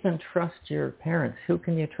can't even trust your parents, who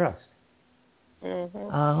can you trust? And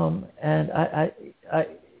I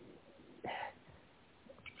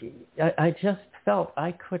just felt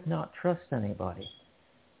I could not trust anybody.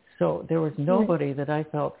 So there was nobody that I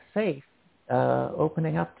felt safe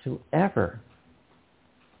opening up to ever.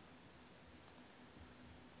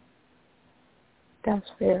 That's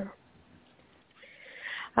fair.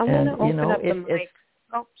 I want to open up the mic.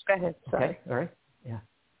 Oh, go ahead. Sorry. Okay, all right. Yeah.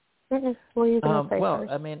 What are you going to say well,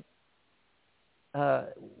 first? I mean,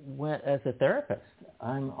 as a therapist,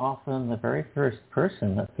 I'm often the very first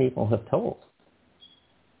person that people have told.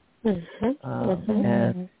 And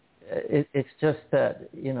it's just that,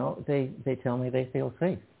 they tell me they feel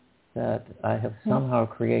safe, that I have somehow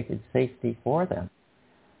created safety for them.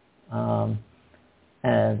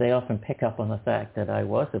 And they often pick up on the fact that I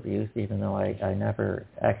was abused, even though I never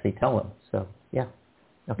actually tell them. So, yeah.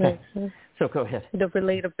 Okay. So go ahead. The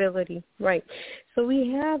relatability, right. So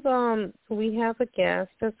we have a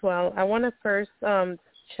guest as well. I want to first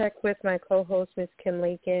check with my co-host, Ms. Kim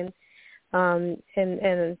Lakin, and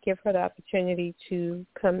give her the opportunity to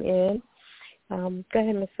come in. Go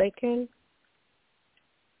ahead, Ms. Lakin.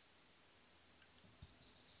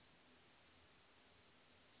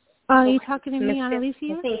 Are you talking to me,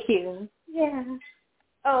 Annalicia? Thank you. Yeah.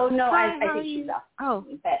 Oh no, Hi, I think she's off. Oh,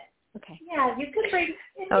 but okay. Yeah, you can bring.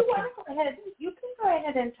 If you want to go ahead, you can go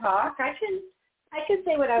ahead and talk. I can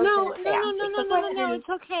say what I was going to say. No. It's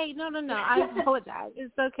okay. No. I apologize.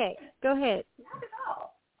 It's okay. Go ahead. Not at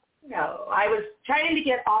all. No, I was trying to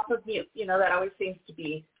get off of mute. That always seems to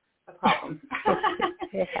be a problem.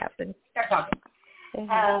 It happens. Start talking.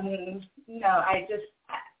 No, I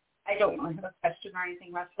don't really have a question or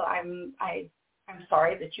anything, Russell. I'm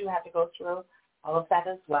sorry that you had to go through all of that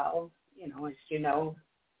as well. As you know,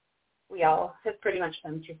 we all have pretty much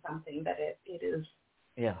been through something, but it is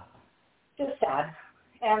just sad.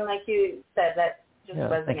 And like you said, that just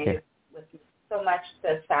resonated with me so much,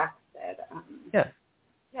 the fact that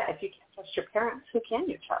if you can't trust your parents, who can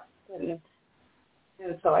you trust? And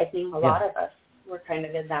so I think a lot of us were kind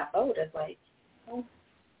of in that boat of like,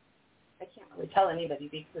 I can't really tell anybody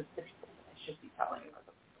because the people that I should be telling are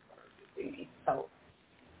the people that are using me. So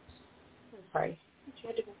I'm sorry that you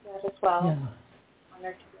had to go through that as well. Yeah. I'm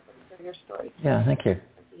honored to be able to hear your story. Yeah, thank you.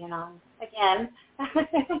 For being on again.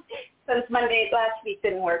 Since Monday last week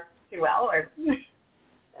didn't work too well, but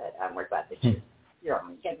we're glad that you're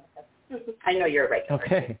on again with us. I know you're a regular.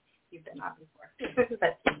 Okay. You've been on before.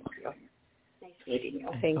 But nice meeting you.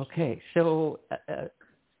 Thank you. Okay, so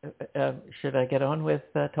should I get on with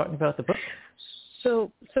talking about the book?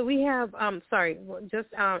 So we have, Annalicia.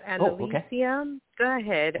 Go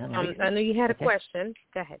ahead. I know you had a question.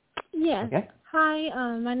 Go ahead. Yes. Okay. Hi,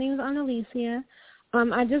 my name is Annalicia.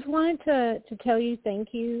 I just wanted to tell you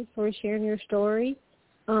thank you for sharing your story.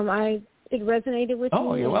 It resonated with me.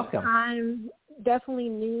 Oh, you're welcome. I'm definitely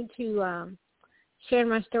new to sharing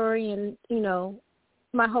my story, and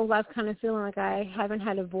my whole life kind of feeling like I haven't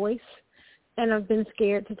had a voice, and I've been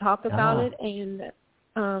scared to talk about it. And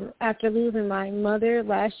after losing my mother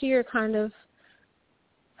last year, kind of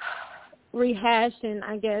rehashed and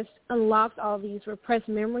I guess unlocked all these repressed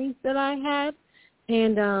memories that I had.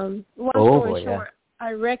 And long story short,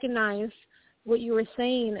 I recognized what you were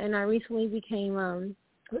saying, and I recently became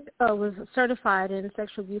was certified in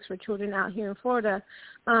sexual abuse for children out here in Florida.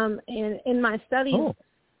 And in my studies,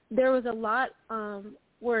 there was a lot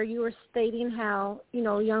where you were stating how,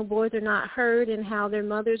 young boys are not heard and how their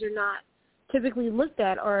mothers are not typically looked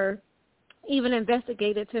at or even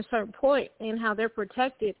investigated to a certain point, and how they're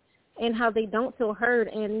protected and how they don't feel heard.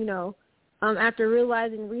 And, after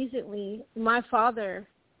realizing recently, my father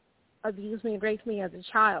abused me and raped me as a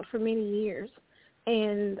child for many years.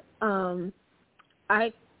 And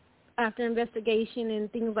after investigation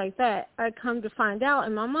and things like that, I come to find out,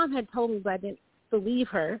 and my mom had told me, but I didn't believe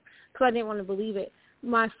her because I didn't want to believe it.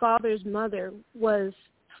 my father's mother was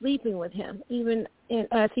sleeping with him, even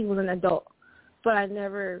as he was an adult. But I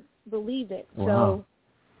never believed it. Wow.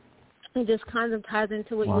 So it just kind of ties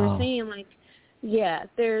into what you were saying. Like, yeah,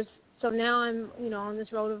 so now I'm, on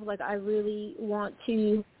this road of, like, I really want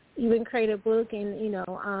to even create a book, and,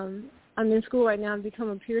 I'm in school right now to become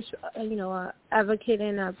a peer, advocate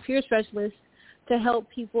and a peer specialist to help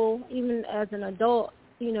people, even as an adult,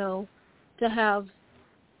 to have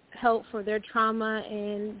help for their trauma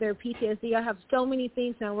and their PTSD. I have so many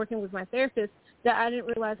things now working with my therapist that I didn't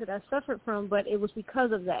realize that I suffered from, but it was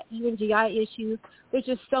because of that. Even GI issues. There's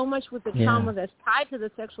just so much with the trauma that's tied to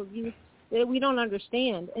the sexual abuse that we don't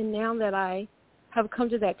understand. And now that I have come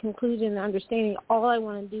to that conclusion and understanding, all I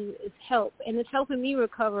want to do is help. And it's helping me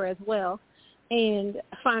recover as well and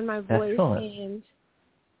find my voice. Excellent.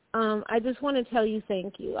 And I just want to tell you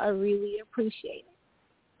thank you. I really appreciate it.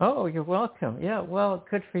 Oh, you're welcome. Yeah, well,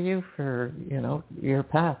 good for you for, your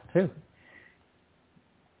path, too.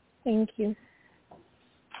 Thank you.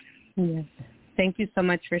 Yes. Thank you so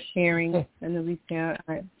much for sharing, Alicia.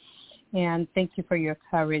 And thank you for your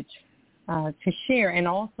courage to share and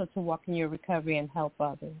also to walk in your recovery and help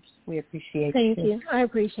others. We appreciate Thank you. I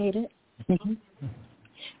appreciate it. Mm-hmm.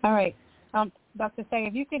 All right. Dr. Stagg,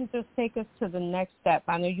 if you can just take us to the next step.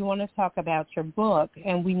 I know you want to talk about your book,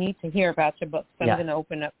 and we need to hear about your book, so I'm going to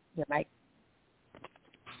open up your mic.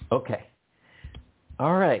 Okay.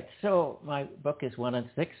 All right. So my book is 1 in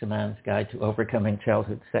 6, A Man's Guide to Overcoming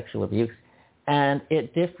Childhood Sexual Abuse, and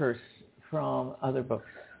it differs from other books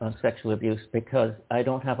on sexual abuse because I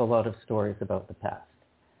don't have a lot of stories about the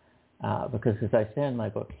past. Because as I say in my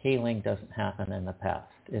book, healing doesn't happen in the past.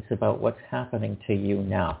 It's about what's happening to you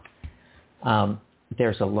now.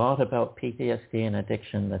 There's a lot about PTSD and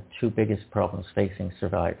addiction, the two biggest problems facing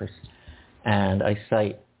survivors. And I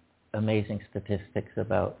cite amazing statistics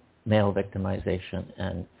about male victimization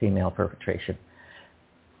and female perpetration.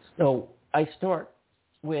 So I start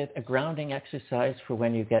with a grounding exercise for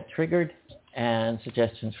when you get triggered and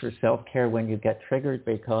suggestions for self-care when you get triggered,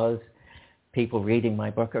 because people reading my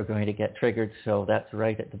book are going to get triggered, so that's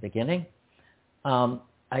right at the beginning.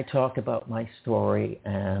 I talk about my story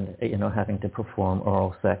and, having to perform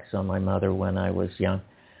oral sex on my mother when I was young.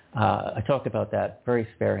 I talk about that very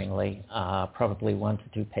sparingly, probably 1 to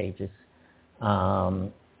 2 pages,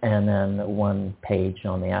 and then 1 page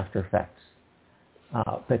on the after effects,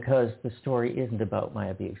 because the story isn't about my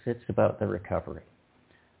abuse. It's about the recovery.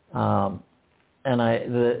 And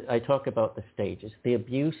I talk about the stages, the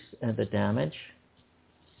abuse and the damage,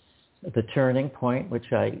 the turning point,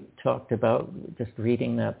 which I talked about just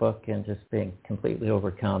reading that book and just being completely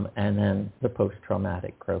overcome, and then the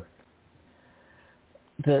post-traumatic growth.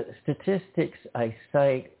 The statistics I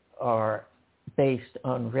cite are based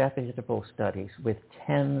on reputable studies with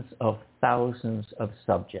tens of thousands of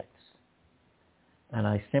subjects, and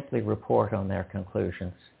I simply report on their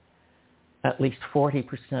conclusions. At least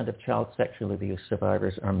 40% of child sexual abuse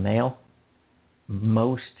survivors are male.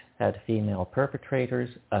 Most had female perpetrators.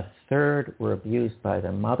 1/3 were abused by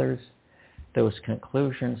their mothers. Those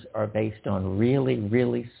conclusions are based on really,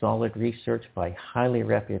 really solid research by highly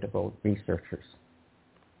reputable researchers.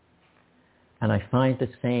 And I find the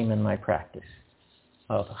same in my practice.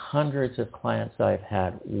 Of hundreds of clients I've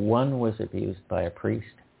had, 1 was abused by a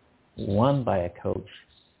priest, 1 by a coach.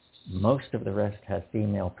 Most of the rest had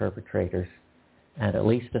female perpetrators, and at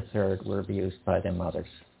least 1/3 were abused by their mothers.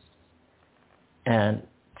 And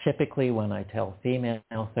typically when I tell female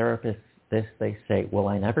therapists this, they say, well,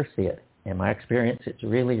 I never see it. In my experience, it's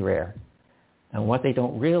really rare. And what they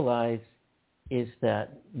don't realize is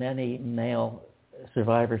that many male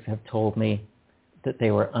survivors have told me that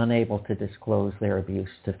they were unable to disclose their abuse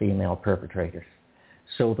to female perpetrators.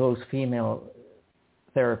 So those female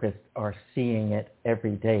therapists are seeing it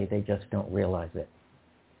every day. They just don't realize it.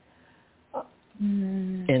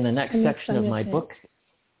 In the next section of my book,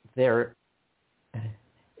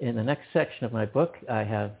 I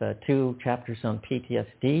have 2 chapters on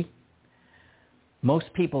PTSD.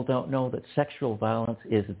 Most people don't know that sexual violence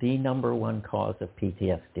is the number 1 cause of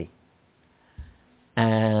PTSD.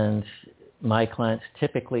 And my clients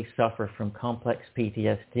typically suffer from complex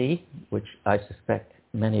PTSD, which I suspect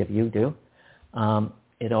many of you do.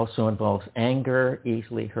 It also involves anger,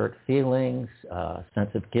 easily hurt feelings,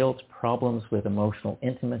 sense of guilt, problems with emotional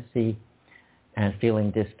intimacy, and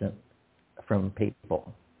feeling distant from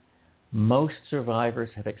people. Most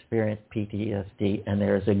survivors have experienced PTSD, and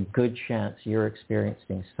there is a good chance you're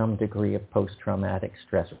experiencing some degree of post-traumatic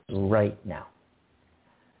stress right now.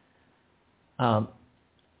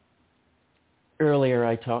 Earlier,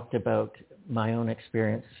 I talked about my own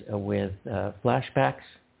experience with flashbacks.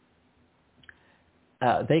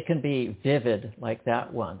 they can be vivid like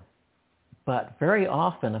that one. But very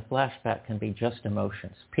often a flashback can be just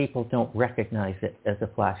emotions. People don't recognize it as a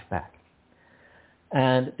flashback.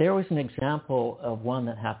 And there was an example of one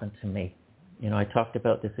that happened to me. I talked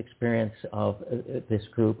about this experience of this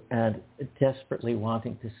group and desperately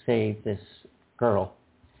wanting to save this girl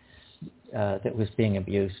that was being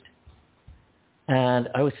abused. And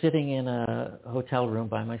I was sitting in a hotel room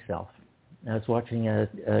by myself. I was watching a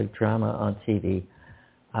drama on TV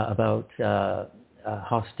about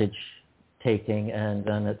hostage taking, and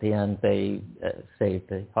then at the end they saved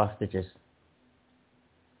the hostages.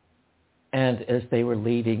 And as they were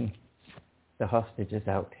leading the hostages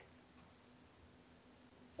out,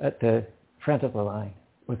 at the front of the line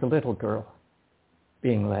was a little girl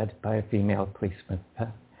being led by a female policeman,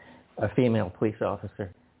 a female police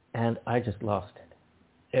officer, and I just lost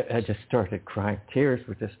it. I just started crying. Tears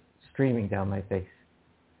were just streaming down my face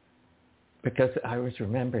because I was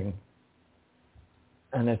remembering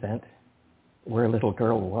an event where a little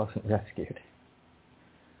girl wasn't rescued.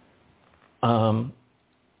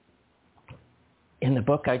 In the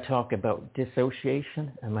book, I talk about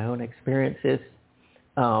dissociation and my own experiences,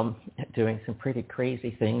 doing some pretty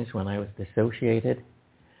crazy things when I was dissociated.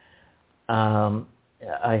 I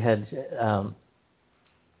had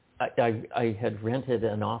rented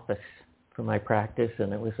an office for my practice,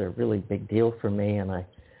 and it was a really big deal for me. And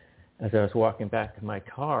as I was walking back to my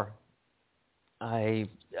car, I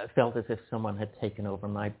felt as if someone had taken over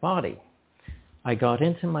my body. I got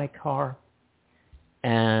into my car,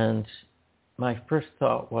 and my first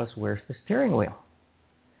thought was, where's the steering wheel?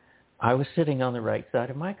 I was sitting on the right side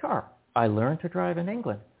of my car. I learned to drive in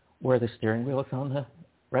England, where the steering wheel is on the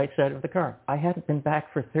right side of the car. I hadn't been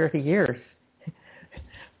back for 30 years,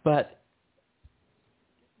 but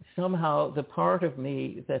somehow the part of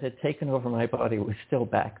me that had taken over my body was still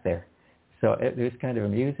back there. So it was kind of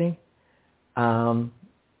amusing.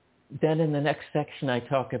 Then in the next section, I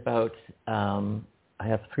talk about, I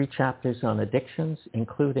have 3 chapters on addictions,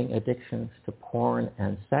 including addictions to porn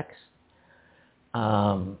and sex.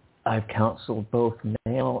 I've counseled both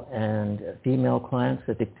male and female clients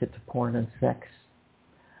addicted to porn and sex.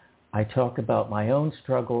 I talk about my own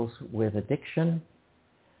struggles with addiction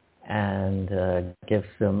and give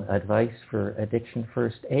some advice for addiction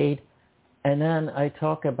first aid. And then I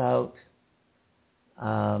talk about,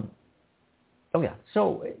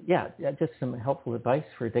 just some helpful advice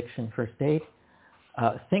for addiction first aid.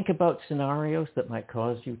 Think about scenarios that might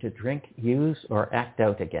cause you to drink, use, or act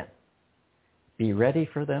out again. Be ready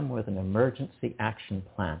for them with an emergency action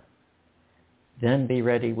plan. Then be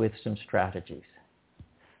ready with some strategies.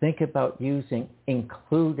 Think about using,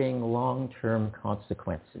 including long-term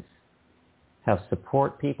consequences. Have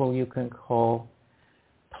support people you can call.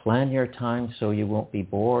 Plan your time so you won't be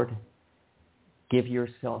bored. Give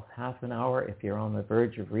yourself half an hour if you're on the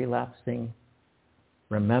verge of relapsing.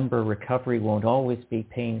 Remember, recovery won't always be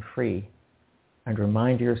pain-free. And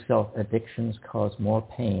remind yourself addictions cause more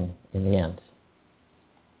pain in the end.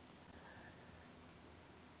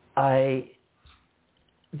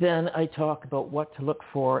 Then I talk about what to look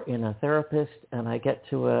for in a therapist, and I get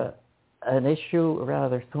to an issue, a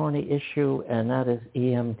rather thorny issue, and that is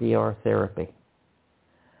EMDR therapy.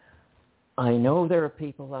 I know there are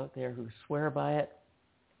people out there who swear by it.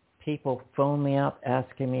 People phone me up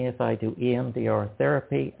asking me if I do EMDR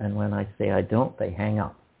therapy, and when I say I don't, they hang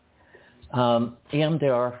up.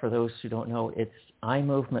 EMDR, for those who don't know, it's eye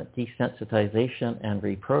movement desensitization and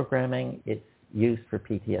reprogramming. It's used for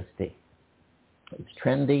PTSD. It's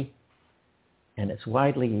trendy and it's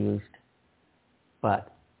widely used,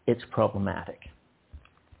 but it's problematic.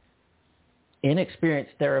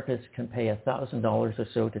 Inexperienced therapists can pay $1,000 or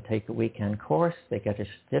so to take a weekend course. They get a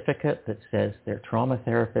certificate that says they're trauma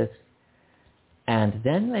therapists, and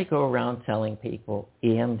then they go around telling people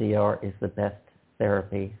EMDR is the best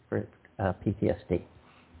therapy for PTSD.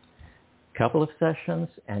 Couple of sessions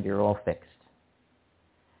and you're all fixed.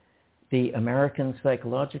 The American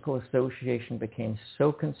Psychological Association became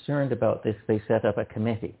so concerned about this, they set up a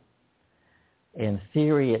committee. In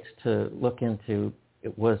theory, it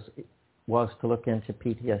was to look into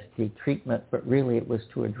PTSD treatment, but really it was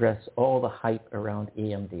to address all the hype around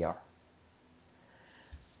EMDR.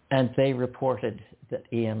 And they reported that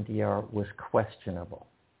EMDR was questionable,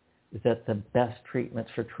 that the best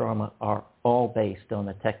treatments for trauma are all based on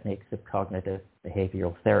the techniques of cognitive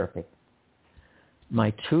behavioral therapy.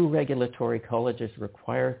 My 2 regulatory colleges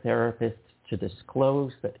require therapists to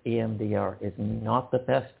disclose that EMDR is not the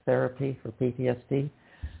best therapy for PTSD,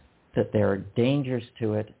 that there are dangers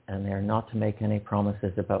to it, and they're not to make any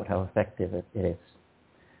promises about how effective it is.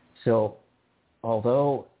 So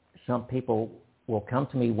although some people will come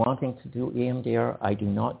to me wanting to do EMDR. I do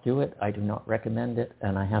not do it. I do not recommend it.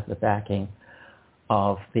 And I have the backing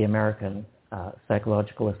of the American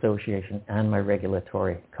Psychological Association and my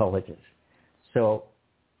regulatory colleges. So,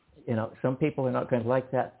 some people are not going to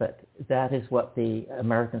like that, but that is what the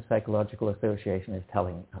American Psychological Association is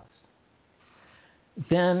telling us.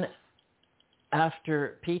 Then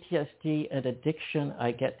after PTSD and addiction,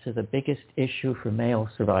 I get to the biggest issue for male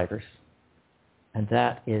survivors, and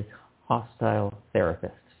that is hostile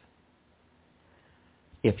therapists.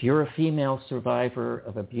 If you're a female survivor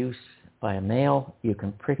of abuse by a male, you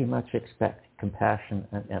can pretty much expect compassion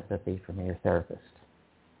and empathy from your therapist.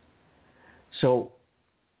 So,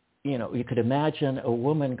 you could imagine a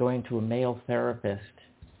woman going to a male therapist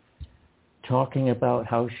talking about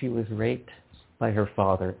how she was raped by her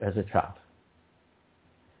father as a child.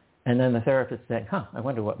 And then the therapist saying, I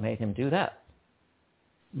wonder what made him do that.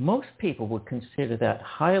 Most people would consider that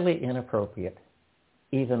highly inappropriate,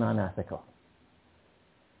 even unethical.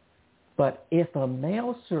 But if a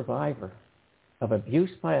male survivor of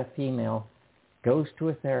abuse by a female goes to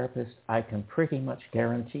a therapist, I can pretty much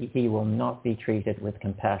guarantee he will not be treated with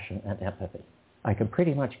compassion and empathy. I can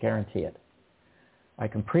pretty much guarantee it. I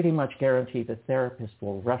can pretty much guarantee the therapist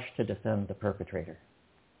will rush to defend the perpetrator.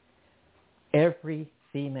 Every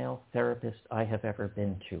female therapist I have ever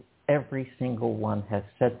been to, every single one has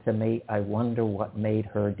said to me, I wonder what made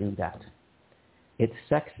her do that. It's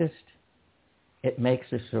sexist. It makes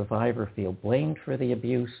the survivor feel blamed for the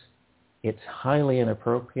abuse. It's highly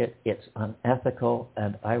inappropriate. It's unethical.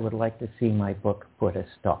 And I would like to see my book put a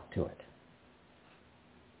stop to it.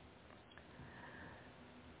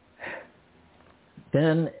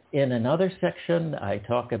 Then in another section, I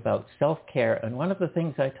talk about self-care. And one of the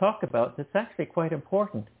things I talk about that's actually quite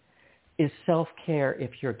important is self-care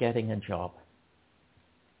if you're getting a job.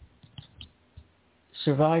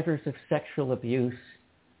 Survivors of sexual abuse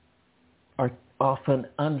are often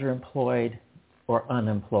underemployed or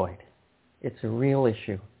unemployed. It's a real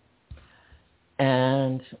issue.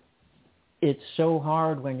 And it's so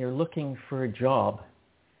hard when you're looking for a job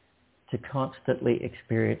to constantly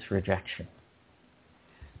experience rejection.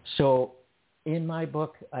 So in my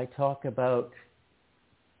book, I talk about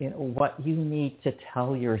what you need to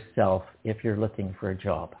tell yourself if you're looking for a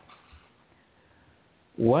job.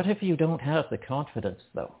 What if you don't have the confidence,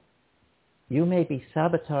 though? You may be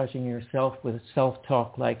sabotaging yourself with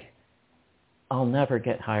self-talk like, I'll never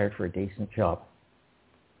get hired for a decent job.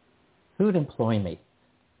 Who'd employ me?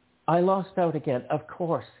 I lost out again. Of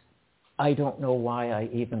course, I don't know why I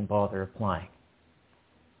even bother applying.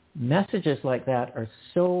 Messages like that are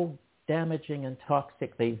so damaging and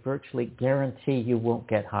toxic, they virtually guarantee you won't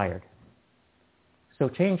get hired. So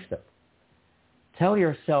change them. Tell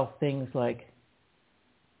yourself things like,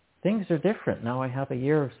 things are different. Now I have a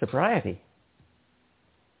year of sobriety.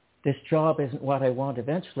 This job isn't what I want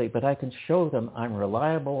eventually, but I can show them I'm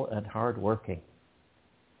reliable and hardworking.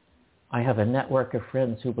 I have a network of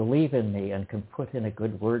friends who believe in me and can put in a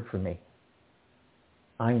good word for me.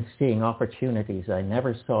 I'm seeing opportunities I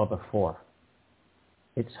never saw before.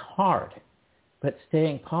 It's hard, but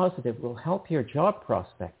staying positive will help your job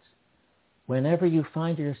prospects. Whenever you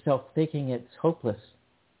find yourself thinking it's hopeless,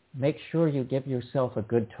 make sure you give yourself a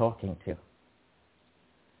good talking to.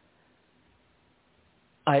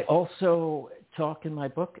 I also talk in my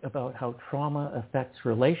book about how trauma affects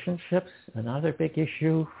relationships, another big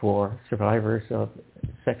issue for survivors of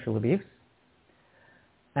sexual abuse.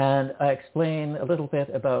 And I explain a little bit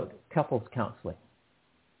about couples counseling.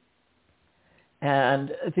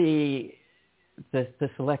 And the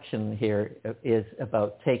selection here is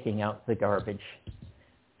about taking out the garbage.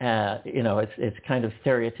 It's kind of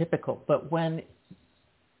stereotypical. But when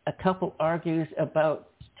a couple argues about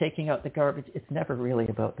taking out the garbage, it's never really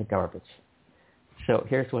about the garbage. So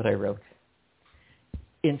here's what I wrote.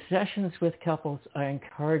 In sessions with couples, I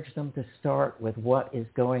encourage them to start with what is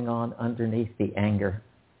going on underneath the anger.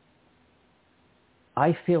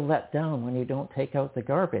 I feel let down when you don't take out the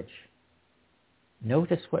garbage.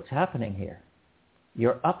 Notice what's happening here.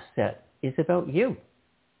 Your upset is about you.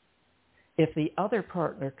 If the other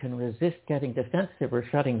partner can resist getting defensive or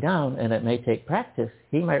shutting down, and it may take practice,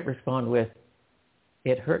 he might respond with,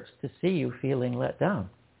 it hurts to see you feeling let down.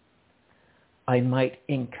 I might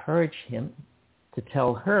encourage him to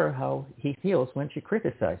tell her how he feels when she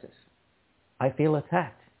criticizes. I feel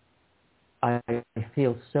attacked. I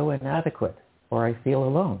feel so inadequate, or I feel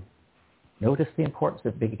alone. Notice the importance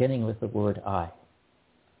of beginning with the word I.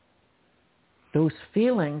 Those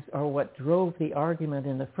feelings are what drove the argument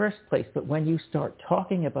in the first place, but when you start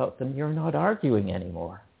talking about them, you're not arguing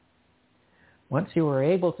anymore. Once you are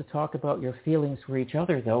able to talk about your feelings for each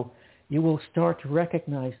other, though, you will start to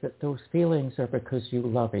recognize that those feelings are because you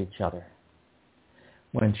love each other.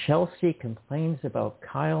 When Chelsea complains about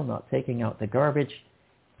Kyle not taking out the garbage,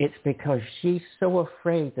 it's because she's so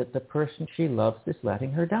afraid that the person she loves is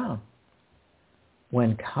letting her down.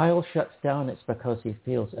 When Kyle shuts down, it's because he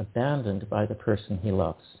feels abandoned by the person he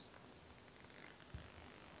loves.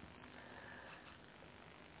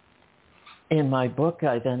 In my book,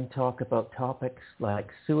 I then talk about topics like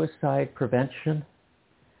suicide prevention,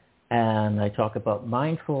 and I talk about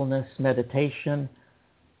mindfulness, meditation.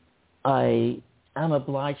 I am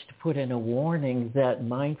obliged to put in a warning that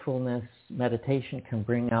mindfulness meditation can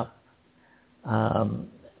bring up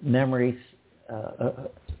memories,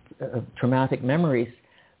 traumatic memories,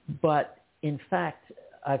 but in fact,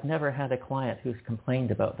 I've never had a client who's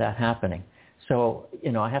complained about that happening. So,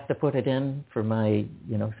 I have to put it in for my,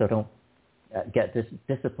 so don't get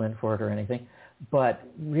disciplined for it or anything. But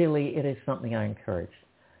really, it is something I encourage,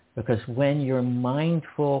 because when you're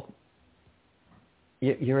mindful,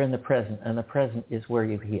 you're in the present, and the present is where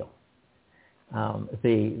you heal.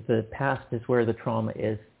 The past is where the trauma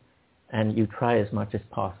is, and you try as much as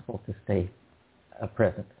possible to stay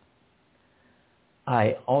present.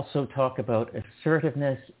 I also talk about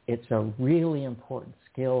assertiveness. It's a really important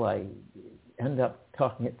skill. I end up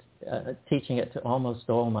teaching it to almost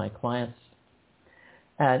all my clients.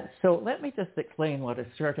 So let me just explain what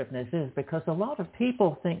assertiveness is, because a lot of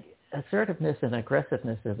people think assertiveness and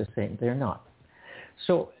aggressiveness are the same. They're not.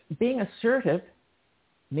 So being assertive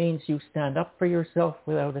means you stand up for yourself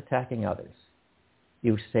without attacking others.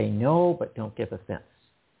 You say no, but don't give offense.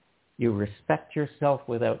 You respect yourself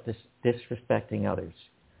without disrespecting others.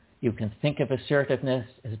 You can think of assertiveness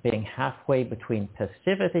as being halfway between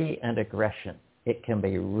passivity and aggression. It can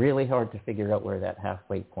be really hard to figure out where that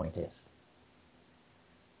halfway point is.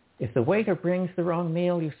 If the waiter brings the wrong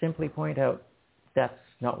meal, you simply point out, that's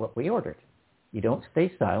not what we ordered. You don't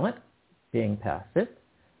stay silent, being passive,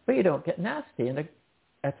 but you don't get nasty and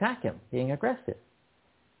attack him, being aggressive.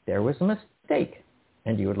 There was a mistake,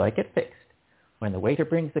 and you would like it fixed. When the waiter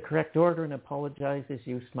brings the correct order and apologizes,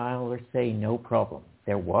 you smile or say, no problem.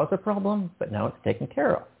 There was a problem, but now it's taken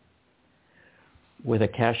care of. With a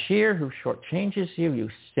cashier who shortchanges you, you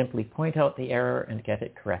simply point out the error and get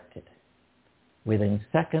it corrected. Within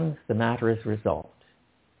seconds, the matter is resolved.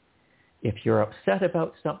 If you're upset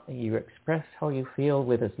about something, you express how you feel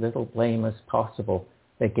with as little blame as possible,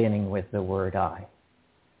 beginning with the word I.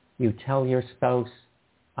 You tell your spouse,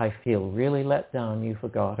 I feel really let down you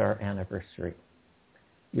forgot our anniversary.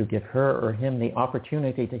 You give her or him the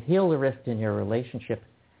opportunity to heal the rift in your relationship,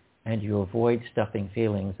 and you avoid stuffing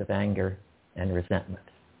feelings of anger and resentment.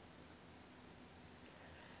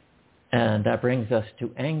 And that brings us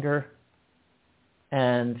to anger.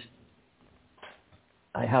 And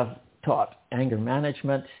I have taught anger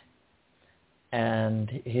management. And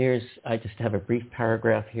I just have a brief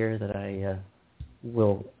paragraph here that I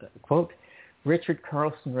will quote. Richard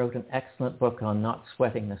Carlson wrote an excellent book on not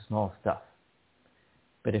sweating the small stuff.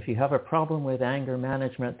 But if you have a problem with anger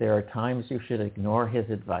management, there are times you should ignore his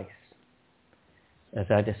advice. As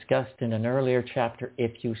I discussed in an earlier chapter,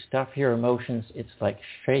 if you stuff your emotions, it's like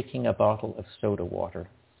shaking a bottle of soda water.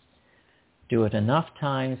 Do it enough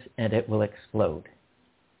times and it will explode.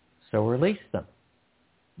 So release them.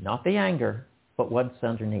 Not the anger, but what's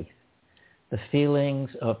underneath. The feelings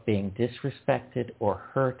of being disrespected or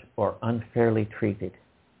hurt or unfairly treated.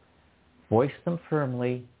 Voice them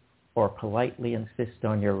firmly or politely insist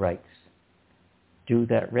on your rights. Do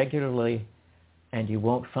that regularly, and you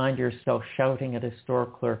won't find yourself shouting at a store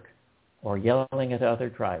clerk or yelling at other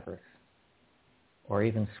drivers or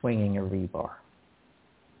even swinging a rebar.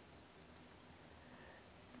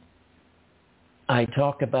 I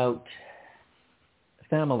talk about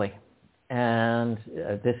family, and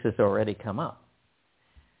this has already come up.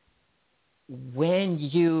 When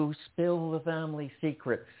you spill the family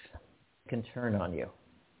secrets, it can turn on you.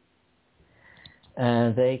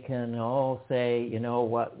 And they can all say, you know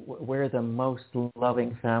what, we're the most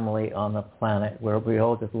loving family on the planet, where we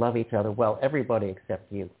all just love each other. Well, everybody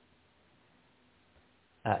except you.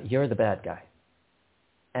 You're the bad guy.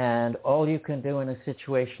 And all you can do in a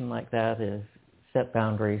situation like that is set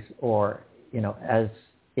boundaries, or, as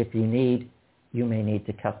if you may need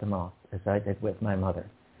to cut them off, as I did with my mother.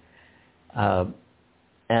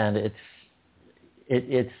 And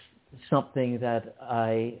it's something that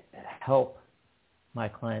I help my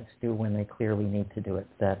clients do when they clearly need to do it,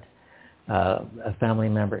 that a family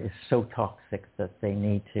member is so toxic that they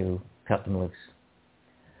need to cut them loose.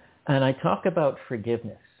 And I talk about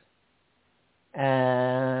forgiveness.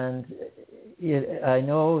 And I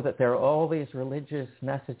know that there are all these religious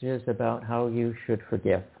messages about how you should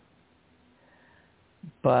forgive.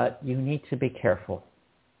 but you need to be careful.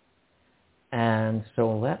 And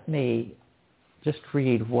so let me just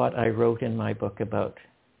read what I wrote in my book about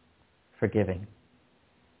forgiving.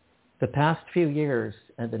 The past few years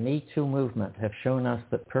and the Me Too movement have shown us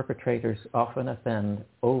that perpetrators often offend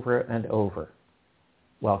over and over,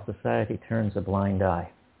 while society turns a blind eye.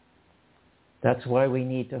 That's why we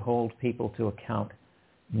need to hold people to account,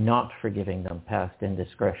 not forgiving them past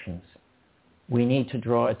indiscretions. We need to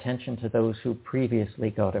draw attention to those who previously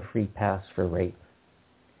got a free pass for rape.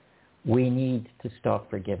 We need to stop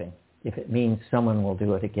forgiving if it means someone will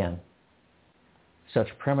do it again. Such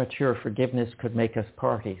premature forgiveness could make us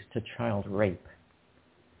parties to child rape.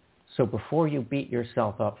 So before you beat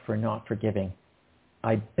yourself up for not forgiving,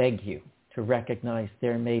 I beg you to recognize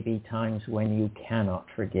there may be times when you cannot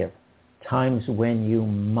forgive, times when you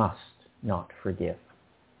must not forgive.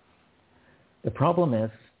 The problem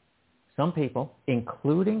is, some people,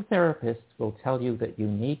 including therapists, will tell you that you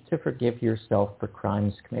need to forgive yourself for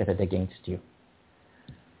crimes committed against you.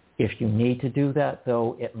 If you need to do that,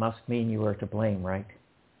 though, it must mean you are to blame, right?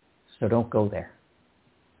 So don't go there.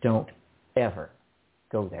 Don't ever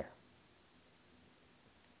go there.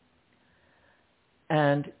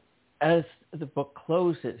 And as the book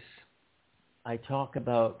closes, I talk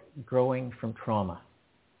about growing from trauma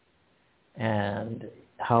and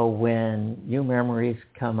how when new memories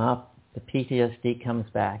come up, the PTSD comes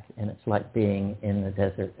back and it's like being in the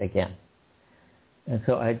desert again. And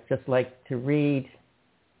so I'd just like to read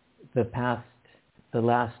the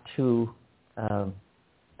last two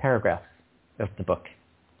paragraphs of the book.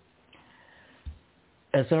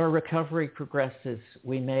 As our recovery progresses,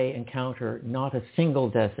 we may encounter not a single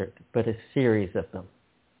desert, but a series of them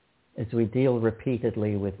as we deal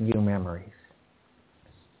repeatedly with new memories.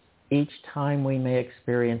 Each time we may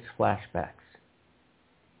experience flashbacks,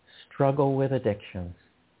 struggle with addictions,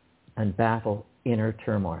 and battle inner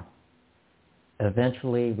turmoil.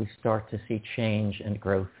 Eventually, we start to see change and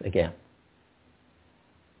growth again.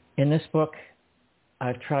 In this book,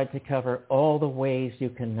 I've tried to cover all the ways you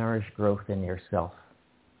can nourish growth in yourself.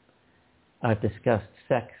 I've discussed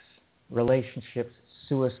sex, relationships,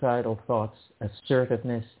 suicidal thoughts,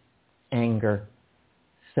 assertiveness, anger,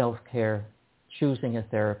 self-care, choosing a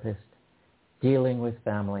therapist, dealing with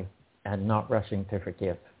family, and not rushing to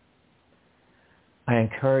forgive. I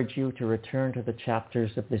encourage you to return to the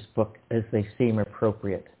chapters of this book as they seem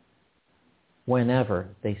appropriate, whenever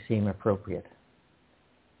they seem appropriate.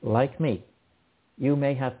 Like me, you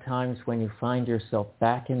may have times when you find yourself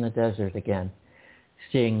back in the desert again,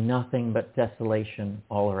 seeing nothing but desolation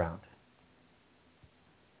all around.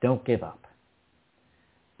 Don't give up.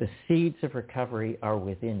 The seeds of recovery are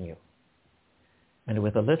within you. And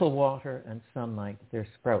with a little water and sunlight, their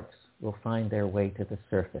sprouts will find their way to the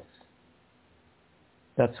surface.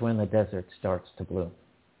 That's when the desert starts to bloom.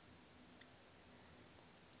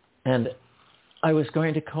 And I was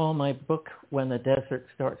going to call my book When the Desert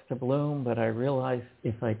Starts to Bloom, but I realized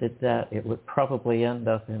if I did that, it would probably end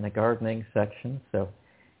up in the gardening section. So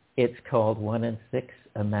it's called 1 in 6,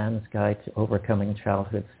 A Man's Guide to Overcoming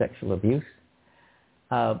Childhood Sexual Abuse.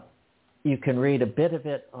 You can read a bit of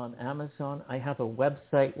it on Amazon. I have a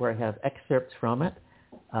website where I have excerpts from it.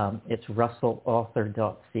 It's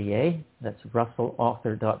russellauthor.ca. That's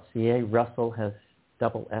russellauthor.ca. Russell has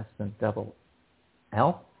double S and double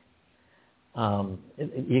L.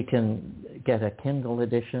 You can get a Kindle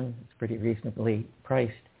edition. It's pretty reasonably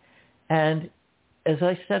priced. And as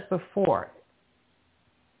I said before,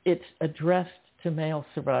 it's addressed to male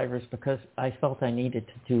survivors because I felt I needed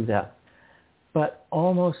to do that. But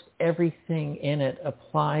almost everything in it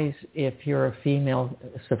applies if you're a female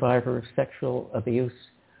survivor of sexual abuse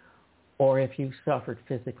or if you suffered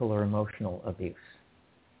physical or emotional abuse.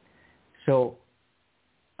 So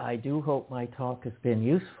I do hope my talk has been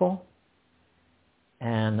useful.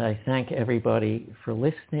 And I thank everybody for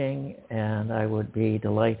listening, and I would be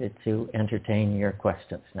delighted to entertain your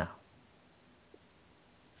questions now.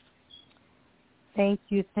 Thank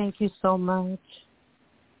you so much.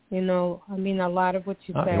 You know, I mean, a lot of what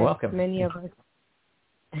you said, you're welcome. many of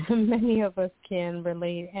us can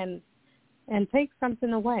relate and take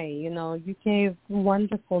something away. You know, you gave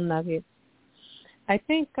wonderful nuggets. I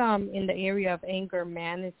think in the area of anger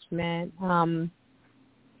management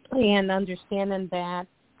and understanding that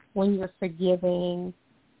when you're forgiving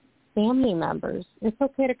family members, it's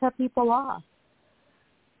okay to cut people off.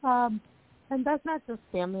 And that's not just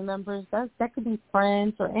family members. That could be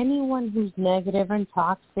friends or anyone who's negative and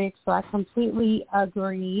toxic. So I completely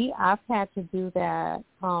agree. I've had to do that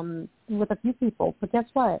with a few people. But guess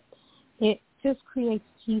what? It just creates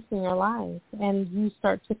peace in your life, and you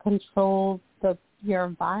start to control your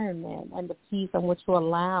environment and the peace in which you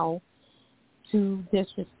allow to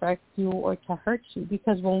disrespect you or to hurt you.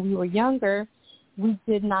 Because when we were younger, we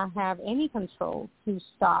did not have any control to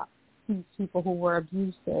stop these people who were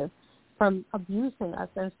abusive from abusing us.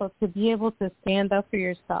 And so to be able to stand up for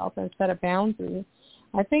yourself and set a boundary,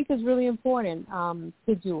 I think is really important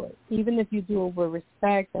to do it, even if you do it with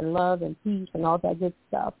respect and love and peace and all that good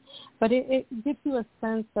stuff. But it gives you a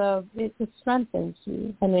sense of, it strengthens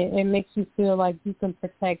you, and it makes you feel like you can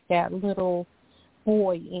protect that little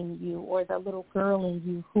boy in you or that little girl in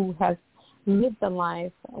you who has lived a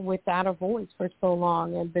life without a voice for so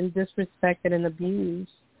long and been disrespected and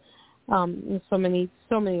abused in so many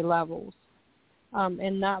levels,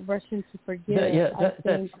 and not rushing to forgive.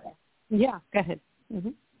 Yeah, go ahead. Mm-hmm.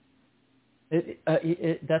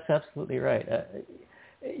 That's absolutely right.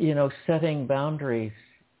 Setting boundaries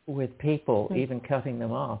with people, mm-hmm. even cutting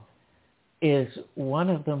them off, is one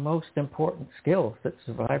of the most important skills that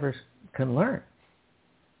survivors can learn.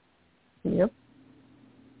 Yep.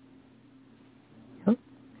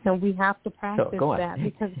 And we have to practice that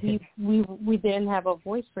because we didn't have a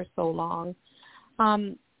voice for so long.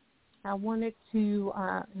 I wanted to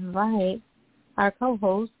invite our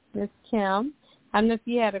co-host, Ms. Kim. I don't know if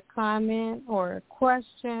you had a comment or a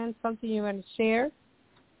question, something you want to share.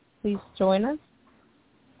 Please join us.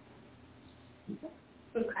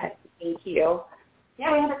 Okay, thank you.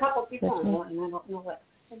 Yeah, we had a couple people on, and I don't know what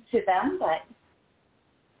to them, but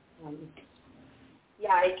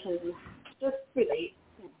I can just relate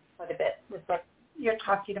quite a bit with what you're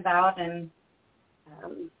talking about, and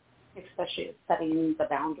especially as setting the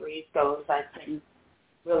boundaries goes. I've been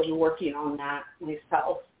really working on that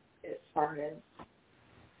myself as far as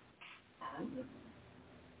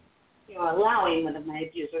allowing one of my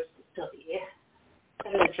abusers to still be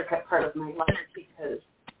an intricate part of my life because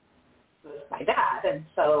it was my dad. And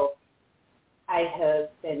so I have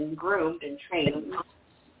been groomed and trained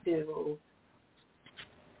to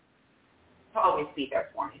always be there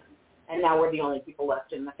for him. And now we're the only people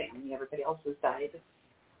left in the family. Everybody else has died,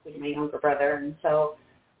 with my younger brother. And so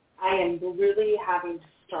I am really having to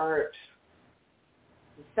start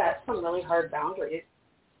to set some really hard boundaries.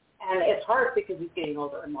 And it's hard because he's getting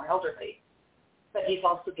older and more elderly. But he's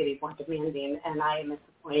also getting more demanding. And I am at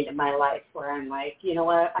the point in my life where I'm like, you know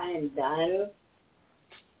what, I am done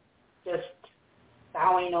just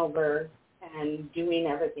bowing over and doing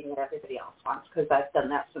everything that everybody else wants, because I've done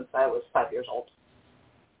that since I was 5 years old.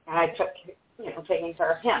 And I took, taking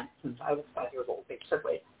care of him since I was 5 years old,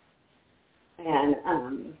 basically. And,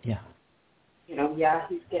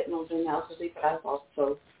 he's getting older and elderly, but I've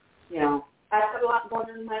also, I've had a lot going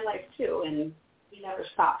on in my life, too, and he never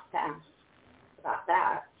stops to ask about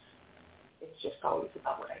that. It's just always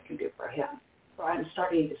about what I can do for him. So I'm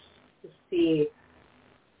starting to see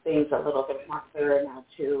things a little bit more clearer now,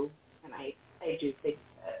 too. And I do think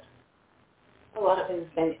that a lot of it has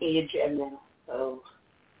been age and then also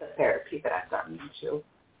the therapy that I've gotten into,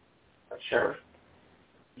 for sure.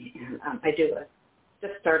 And I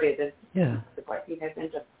just started I think I've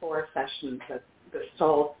been to 4 sessions of the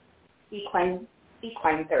soul equine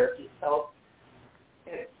therapy. So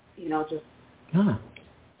it's, just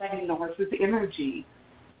letting the horse's energy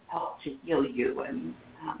help to heal you and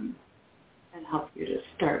help you to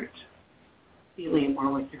start feeling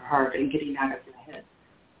more with your heart and getting out of your head.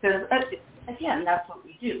 Because, again, that's what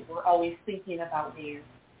we do. We're always thinking about ways,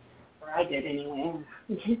 or I did anyway,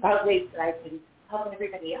 about ways that I can help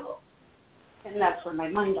everybody else. And that's where my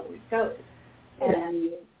mind always goes.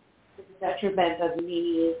 And the detriment of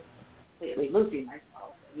me completely losing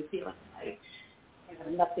myself and feeling like I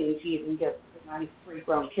have nothing to even give to my 3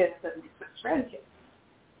 grown kids and my 6 grandkids.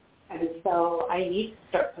 And so I need to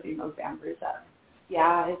start putting those boundaries up.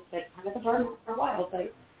 Yeah, it's been kind of a burden for a while,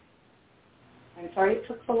 but I'm sorry it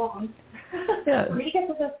took so long for me to get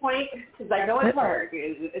to this point, because I know it's hard.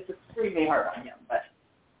 It's extremely hard on him, but,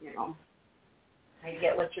 I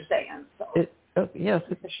get what you're saying. So yes,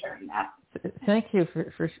 thank you for sharing that.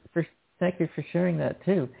 Thank you for sharing that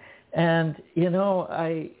too. And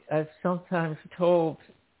I've sometimes told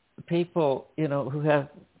people who have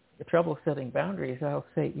trouble setting boundaries, I'll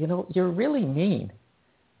say, you're really mean,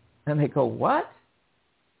 and they go, what?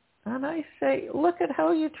 And I say, look at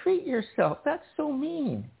how you treat yourself. That's so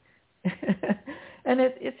mean. And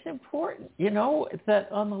it's important,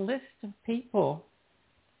 that on the list of people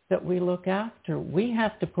that we look after, we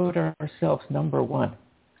have to put ourselves number one.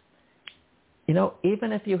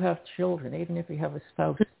 Even if you have children, even if you have a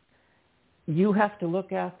spouse, you have to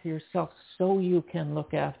look after yourself so you can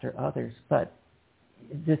look after others. But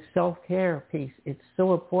the self-care piece, it's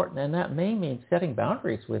so important, and that may mean setting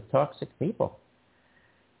boundaries with toxic people.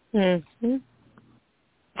 Mm-hmm.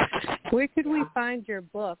 Where could we find your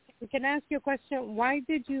book? We can ask you a question. Why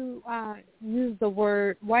did you use the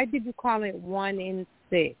word, why did you call it 1 in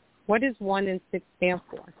 6? What does 1 in 6 stand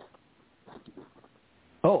for?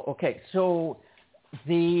 Oh, okay. So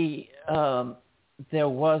there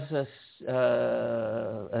was a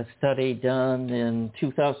study done in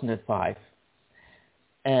 2005,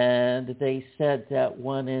 and they said that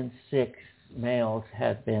 1 in 6 males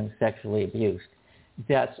had been sexually abused.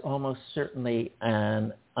 That's almost certainly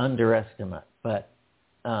an underestimate, but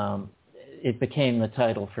it became the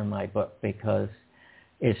title for my book because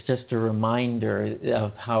it's just a reminder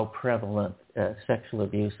of how prevalent sexual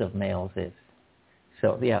abuse of males is.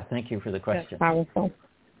 So, yeah, thank you for the question. That's powerful.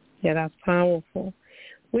 Yeah, that's powerful.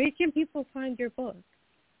 Where can people find your book?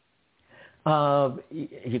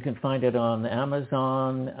 You can find it on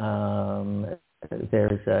Amazon.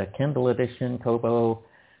 There's a Kindle edition, Kobo,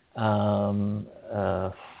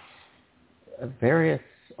 various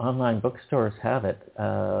online bookstores have it.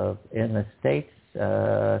 In the States,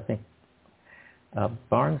 I think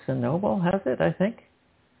Barnes & Noble has it, I think,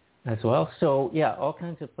 as well. So, yeah, all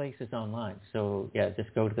kinds of places online. So, yeah,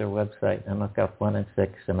 just go to their website and look up 1 in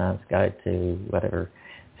 6, A Man's Guide to whatever,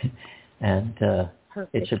 and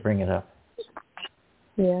it should bring it up.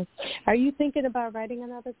 Yes. Are you thinking about writing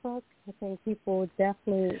another book? I think people would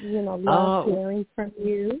definitely, love hearing from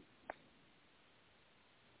you.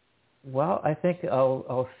 Well, I think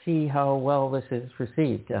I'll see how well this is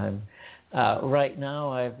received. Right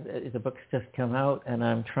now, the book's just come out, and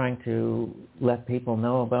I'm trying to let people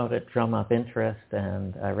know about it, drum up interest,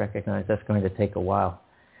 and I recognize that's going to take a while.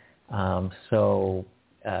 But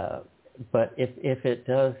if it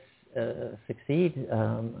does succeed,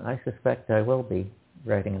 I suspect I will be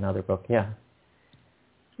writing another book. Yeah.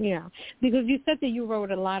 Yeah, because you said that you wrote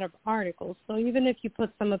a lot of articles. So even if you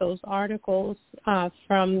put some of those articles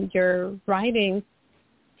from your writing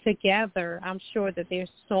together, I'm sure that there's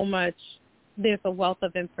a wealth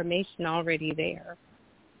of information already there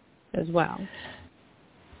as well.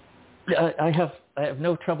 I have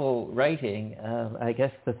no trouble writing. I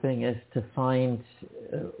guess the thing is to find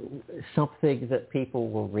something that people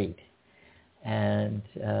will read. And,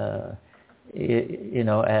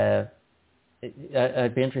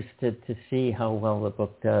 I'd be interested to see how well the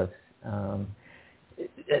book does.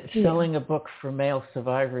 Selling a book for male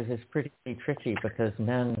survivors is pretty tricky because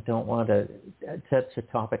men don't want to touch a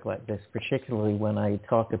topic like this, particularly when I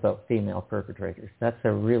talk about female perpetrators. That's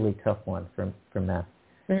a really tough one for men.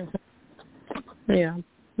 Mm-hmm. Yeah,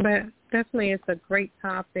 but definitely it's a great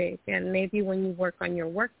topic, and maybe when you work on your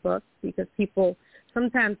workbook, because people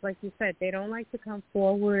sometimes, like you said, they don't like to come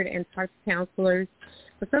forward and talk to counselors,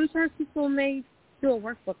 but sometimes people may do a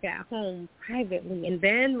workbook at home privately and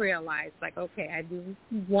then realize, like, okay, I do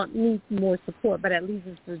need more support, but at least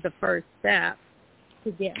this is the first step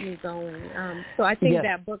to get me going. So I think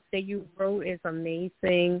that book that you wrote is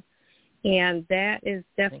amazing, and that is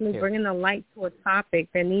definitely bringing a light to a topic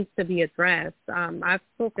that needs to be addressed. I've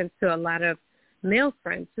spoken to a lot of male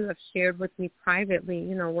friends who have shared with me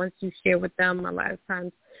privately. Once you share with them, a lot of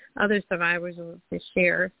times other survivors will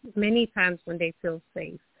share many times when they feel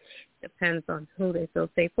safe. Depends on who they feel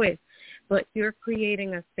safe with. But you're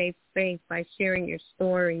creating a safe space by sharing your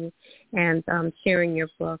story and sharing your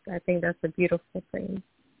book. I think that's a beautiful thing.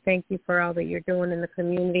 Thank you for all that you're doing in the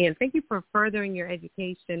community, and thank you for furthering your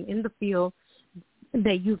education in the field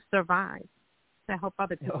that you've survived to help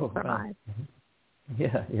other people survive. Wow.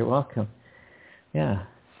 Yeah, you're welcome. Yeah.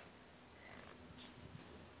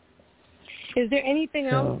 Is there anything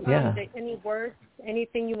else, any words,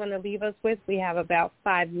 anything you want to leave us with? We have about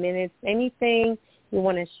 5 minutes. Anything you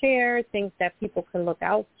want to share, things that people can look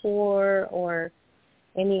out for, or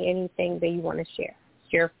anything that you want to share?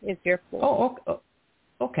 It's your floor. Oh,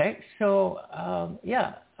 okay. So,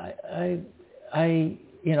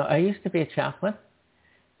 I used to be a chaplain,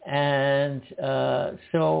 and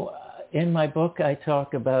so in my book I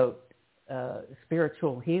talk about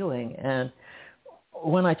spiritual healing, and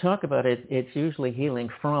when I talk about it, it's usually healing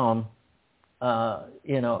from,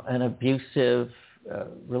 an abusive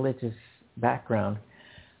religious background,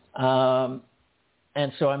 and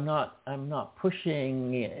so I'm not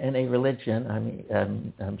pushing any religion. I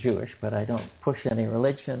mean, I'm Jewish, but I don't push any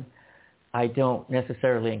religion. I don't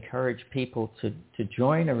necessarily encourage people to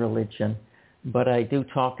join a religion, but I do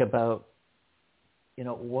talk about,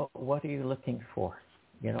 what are you looking for?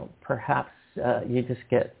 Perhaps you just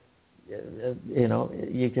get,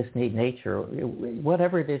 you just need nature,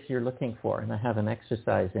 whatever it is you're looking for. And I have an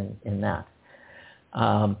exercise in that.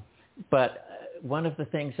 But one of the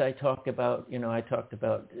things I talked about,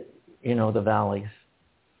 the valleys.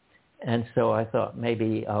 And so I thought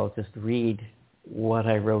maybe I'll just read what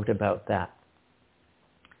I wrote about that.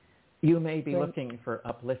 You may be looking for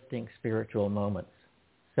uplifting spiritual moments,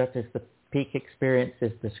 such as the peak experience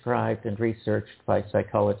is described and researched by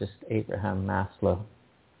psychologist Abraham Maslow.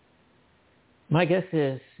 My guess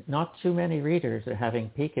is not too many readers are having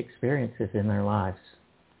peak experiences in their lives.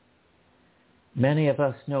 Many of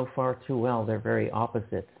us know far too well their very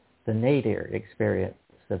opposite, the nadir experience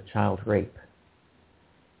of child rape.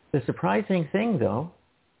 The surprising thing, though,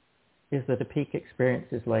 is that a peak experience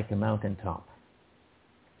is like a mountaintop.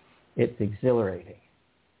 It's exhilarating.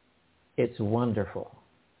 It's wonderful.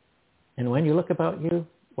 And when you look about you,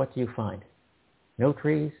 what do you find? No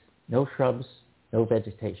trees, no shrubs, no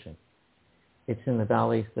vegetation. It's in the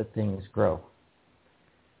valleys that things grow.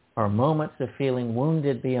 Our moments of feeling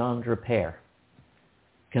wounded beyond repair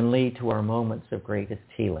can lead to our moments of greatest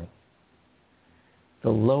healing. The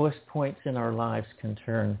lowest points in our lives can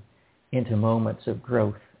turn into moments of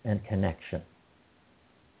growth and connection.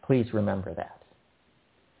 Please remember that.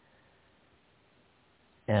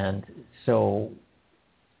 And so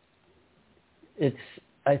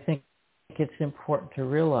I think it's important to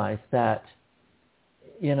realize that,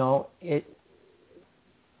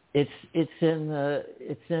 it's in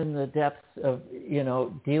the depths of,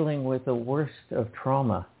 dealing with the worst of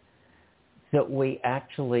trauma that we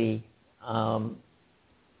actually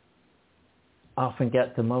often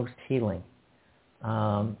get the most healing.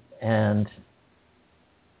 And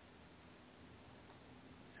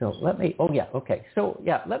so let me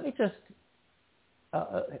just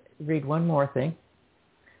read one more thing.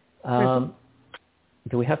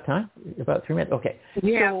 Do we have time? About 3 minutes? Okay.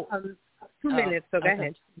 Yeah, 2 minutes, so go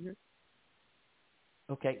ahead.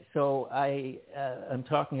 Okay, so I'm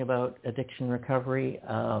talking about addiction recovery,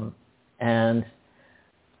 and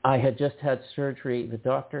I had just had surgery. The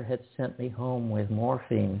doctor had sent me home with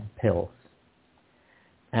morphine pills.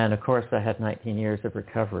 And, of course, I had 19 years of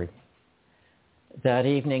recovery. That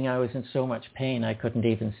evening, I was in so much pain I couldn't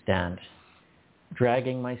even stand.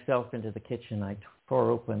 Dragging myself into the kitchen, I tore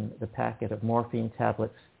open the packet of morphine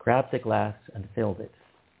tablets, grabbed a glass, and filled it.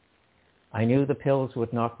 I knew the pills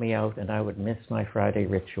would knock me out and I would miss my Friday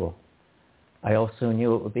ritual. I also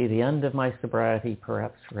knew it would be the end of my sobriety,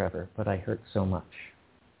 perhaps forever, but I hurt so much.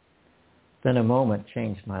 Then a moment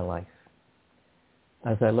changed my life.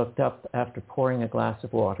 As I looked up after pouring a glass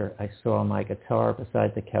of water, I saw my guitar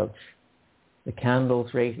beside the couch, the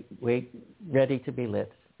candles ready to be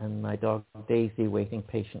lit, and my dog Daisy waiting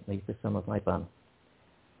patiently for some of my bun.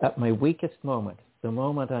 At my weakest moment, the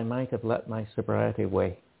moment I might have let my sobriety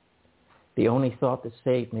away, the only thought that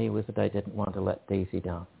saved me was that I didn't want to let Daisy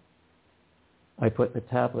down. I put the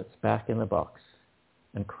tablets back in the box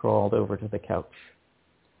and crawled over to the couch.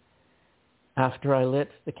 After I lit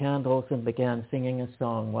the candles and began singing a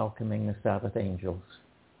song welcoming the Sabbath angels,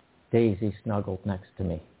 Daisy snuggled next to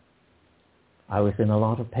me. I was in a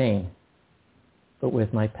lot of pain, but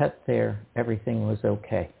with my pet there, everything was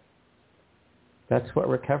okay. That's what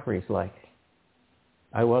recovery's like.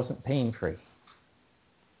 I wasn't pain-free,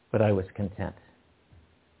 but I was content.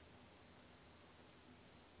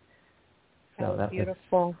 That was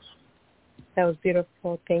beautiful. That was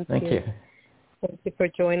beautiful. Thank you. Thank you for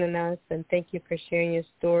joining us, and thank you for sharing your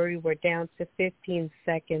story. We're down to 15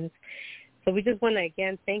 seconds. So we just want to,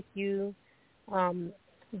 again, thank you,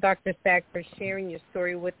 Dr. Stagg, for sharing your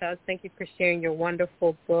story with us. Thank you for sharing your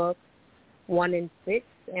wonderful book, 1 in 6,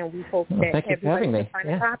 and we hope that everybody can find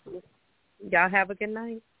a copy. Y'all have a good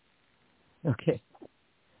night. Okay.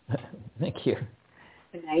 Thank you.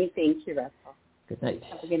 Good night. Thank you, Russell. Good night.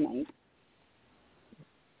 Have a good night.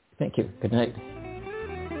 Thank you. Good night.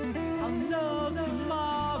 I'll know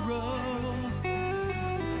tomorrow,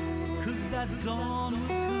 'cause that dawn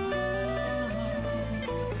will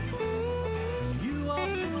come. You are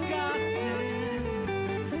forgotten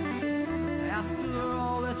after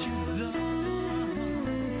all that you've done.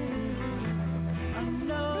 I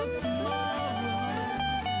know tomorrow,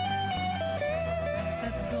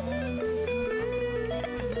 that dawn will come.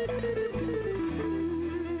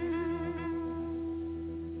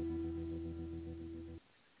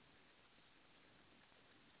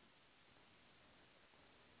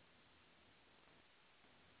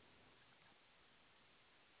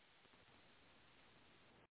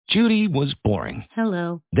 Judy was boring.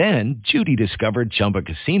 Hello. Then Judy discovered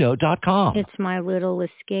ChumbaCasino.com. It's my little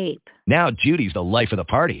escape. Now Judy's the life of the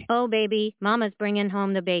party. Oh, baby, mama's bringing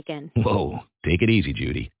home the bacon. Whoa, take it easy,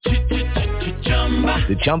 Judy.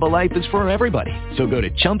 The Chumba life is for everybody. So go to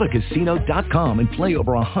ChumbaCasino.com and play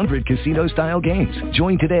over 100 casino-style games.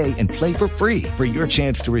 Join today and play for free for your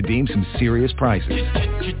chance to redeem some serious prizes.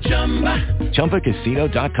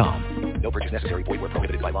 ChumbaCasino.com. No purchase necessary. Void where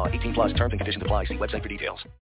prohibited by law. 18 plus terms and conditions apply. See website for details.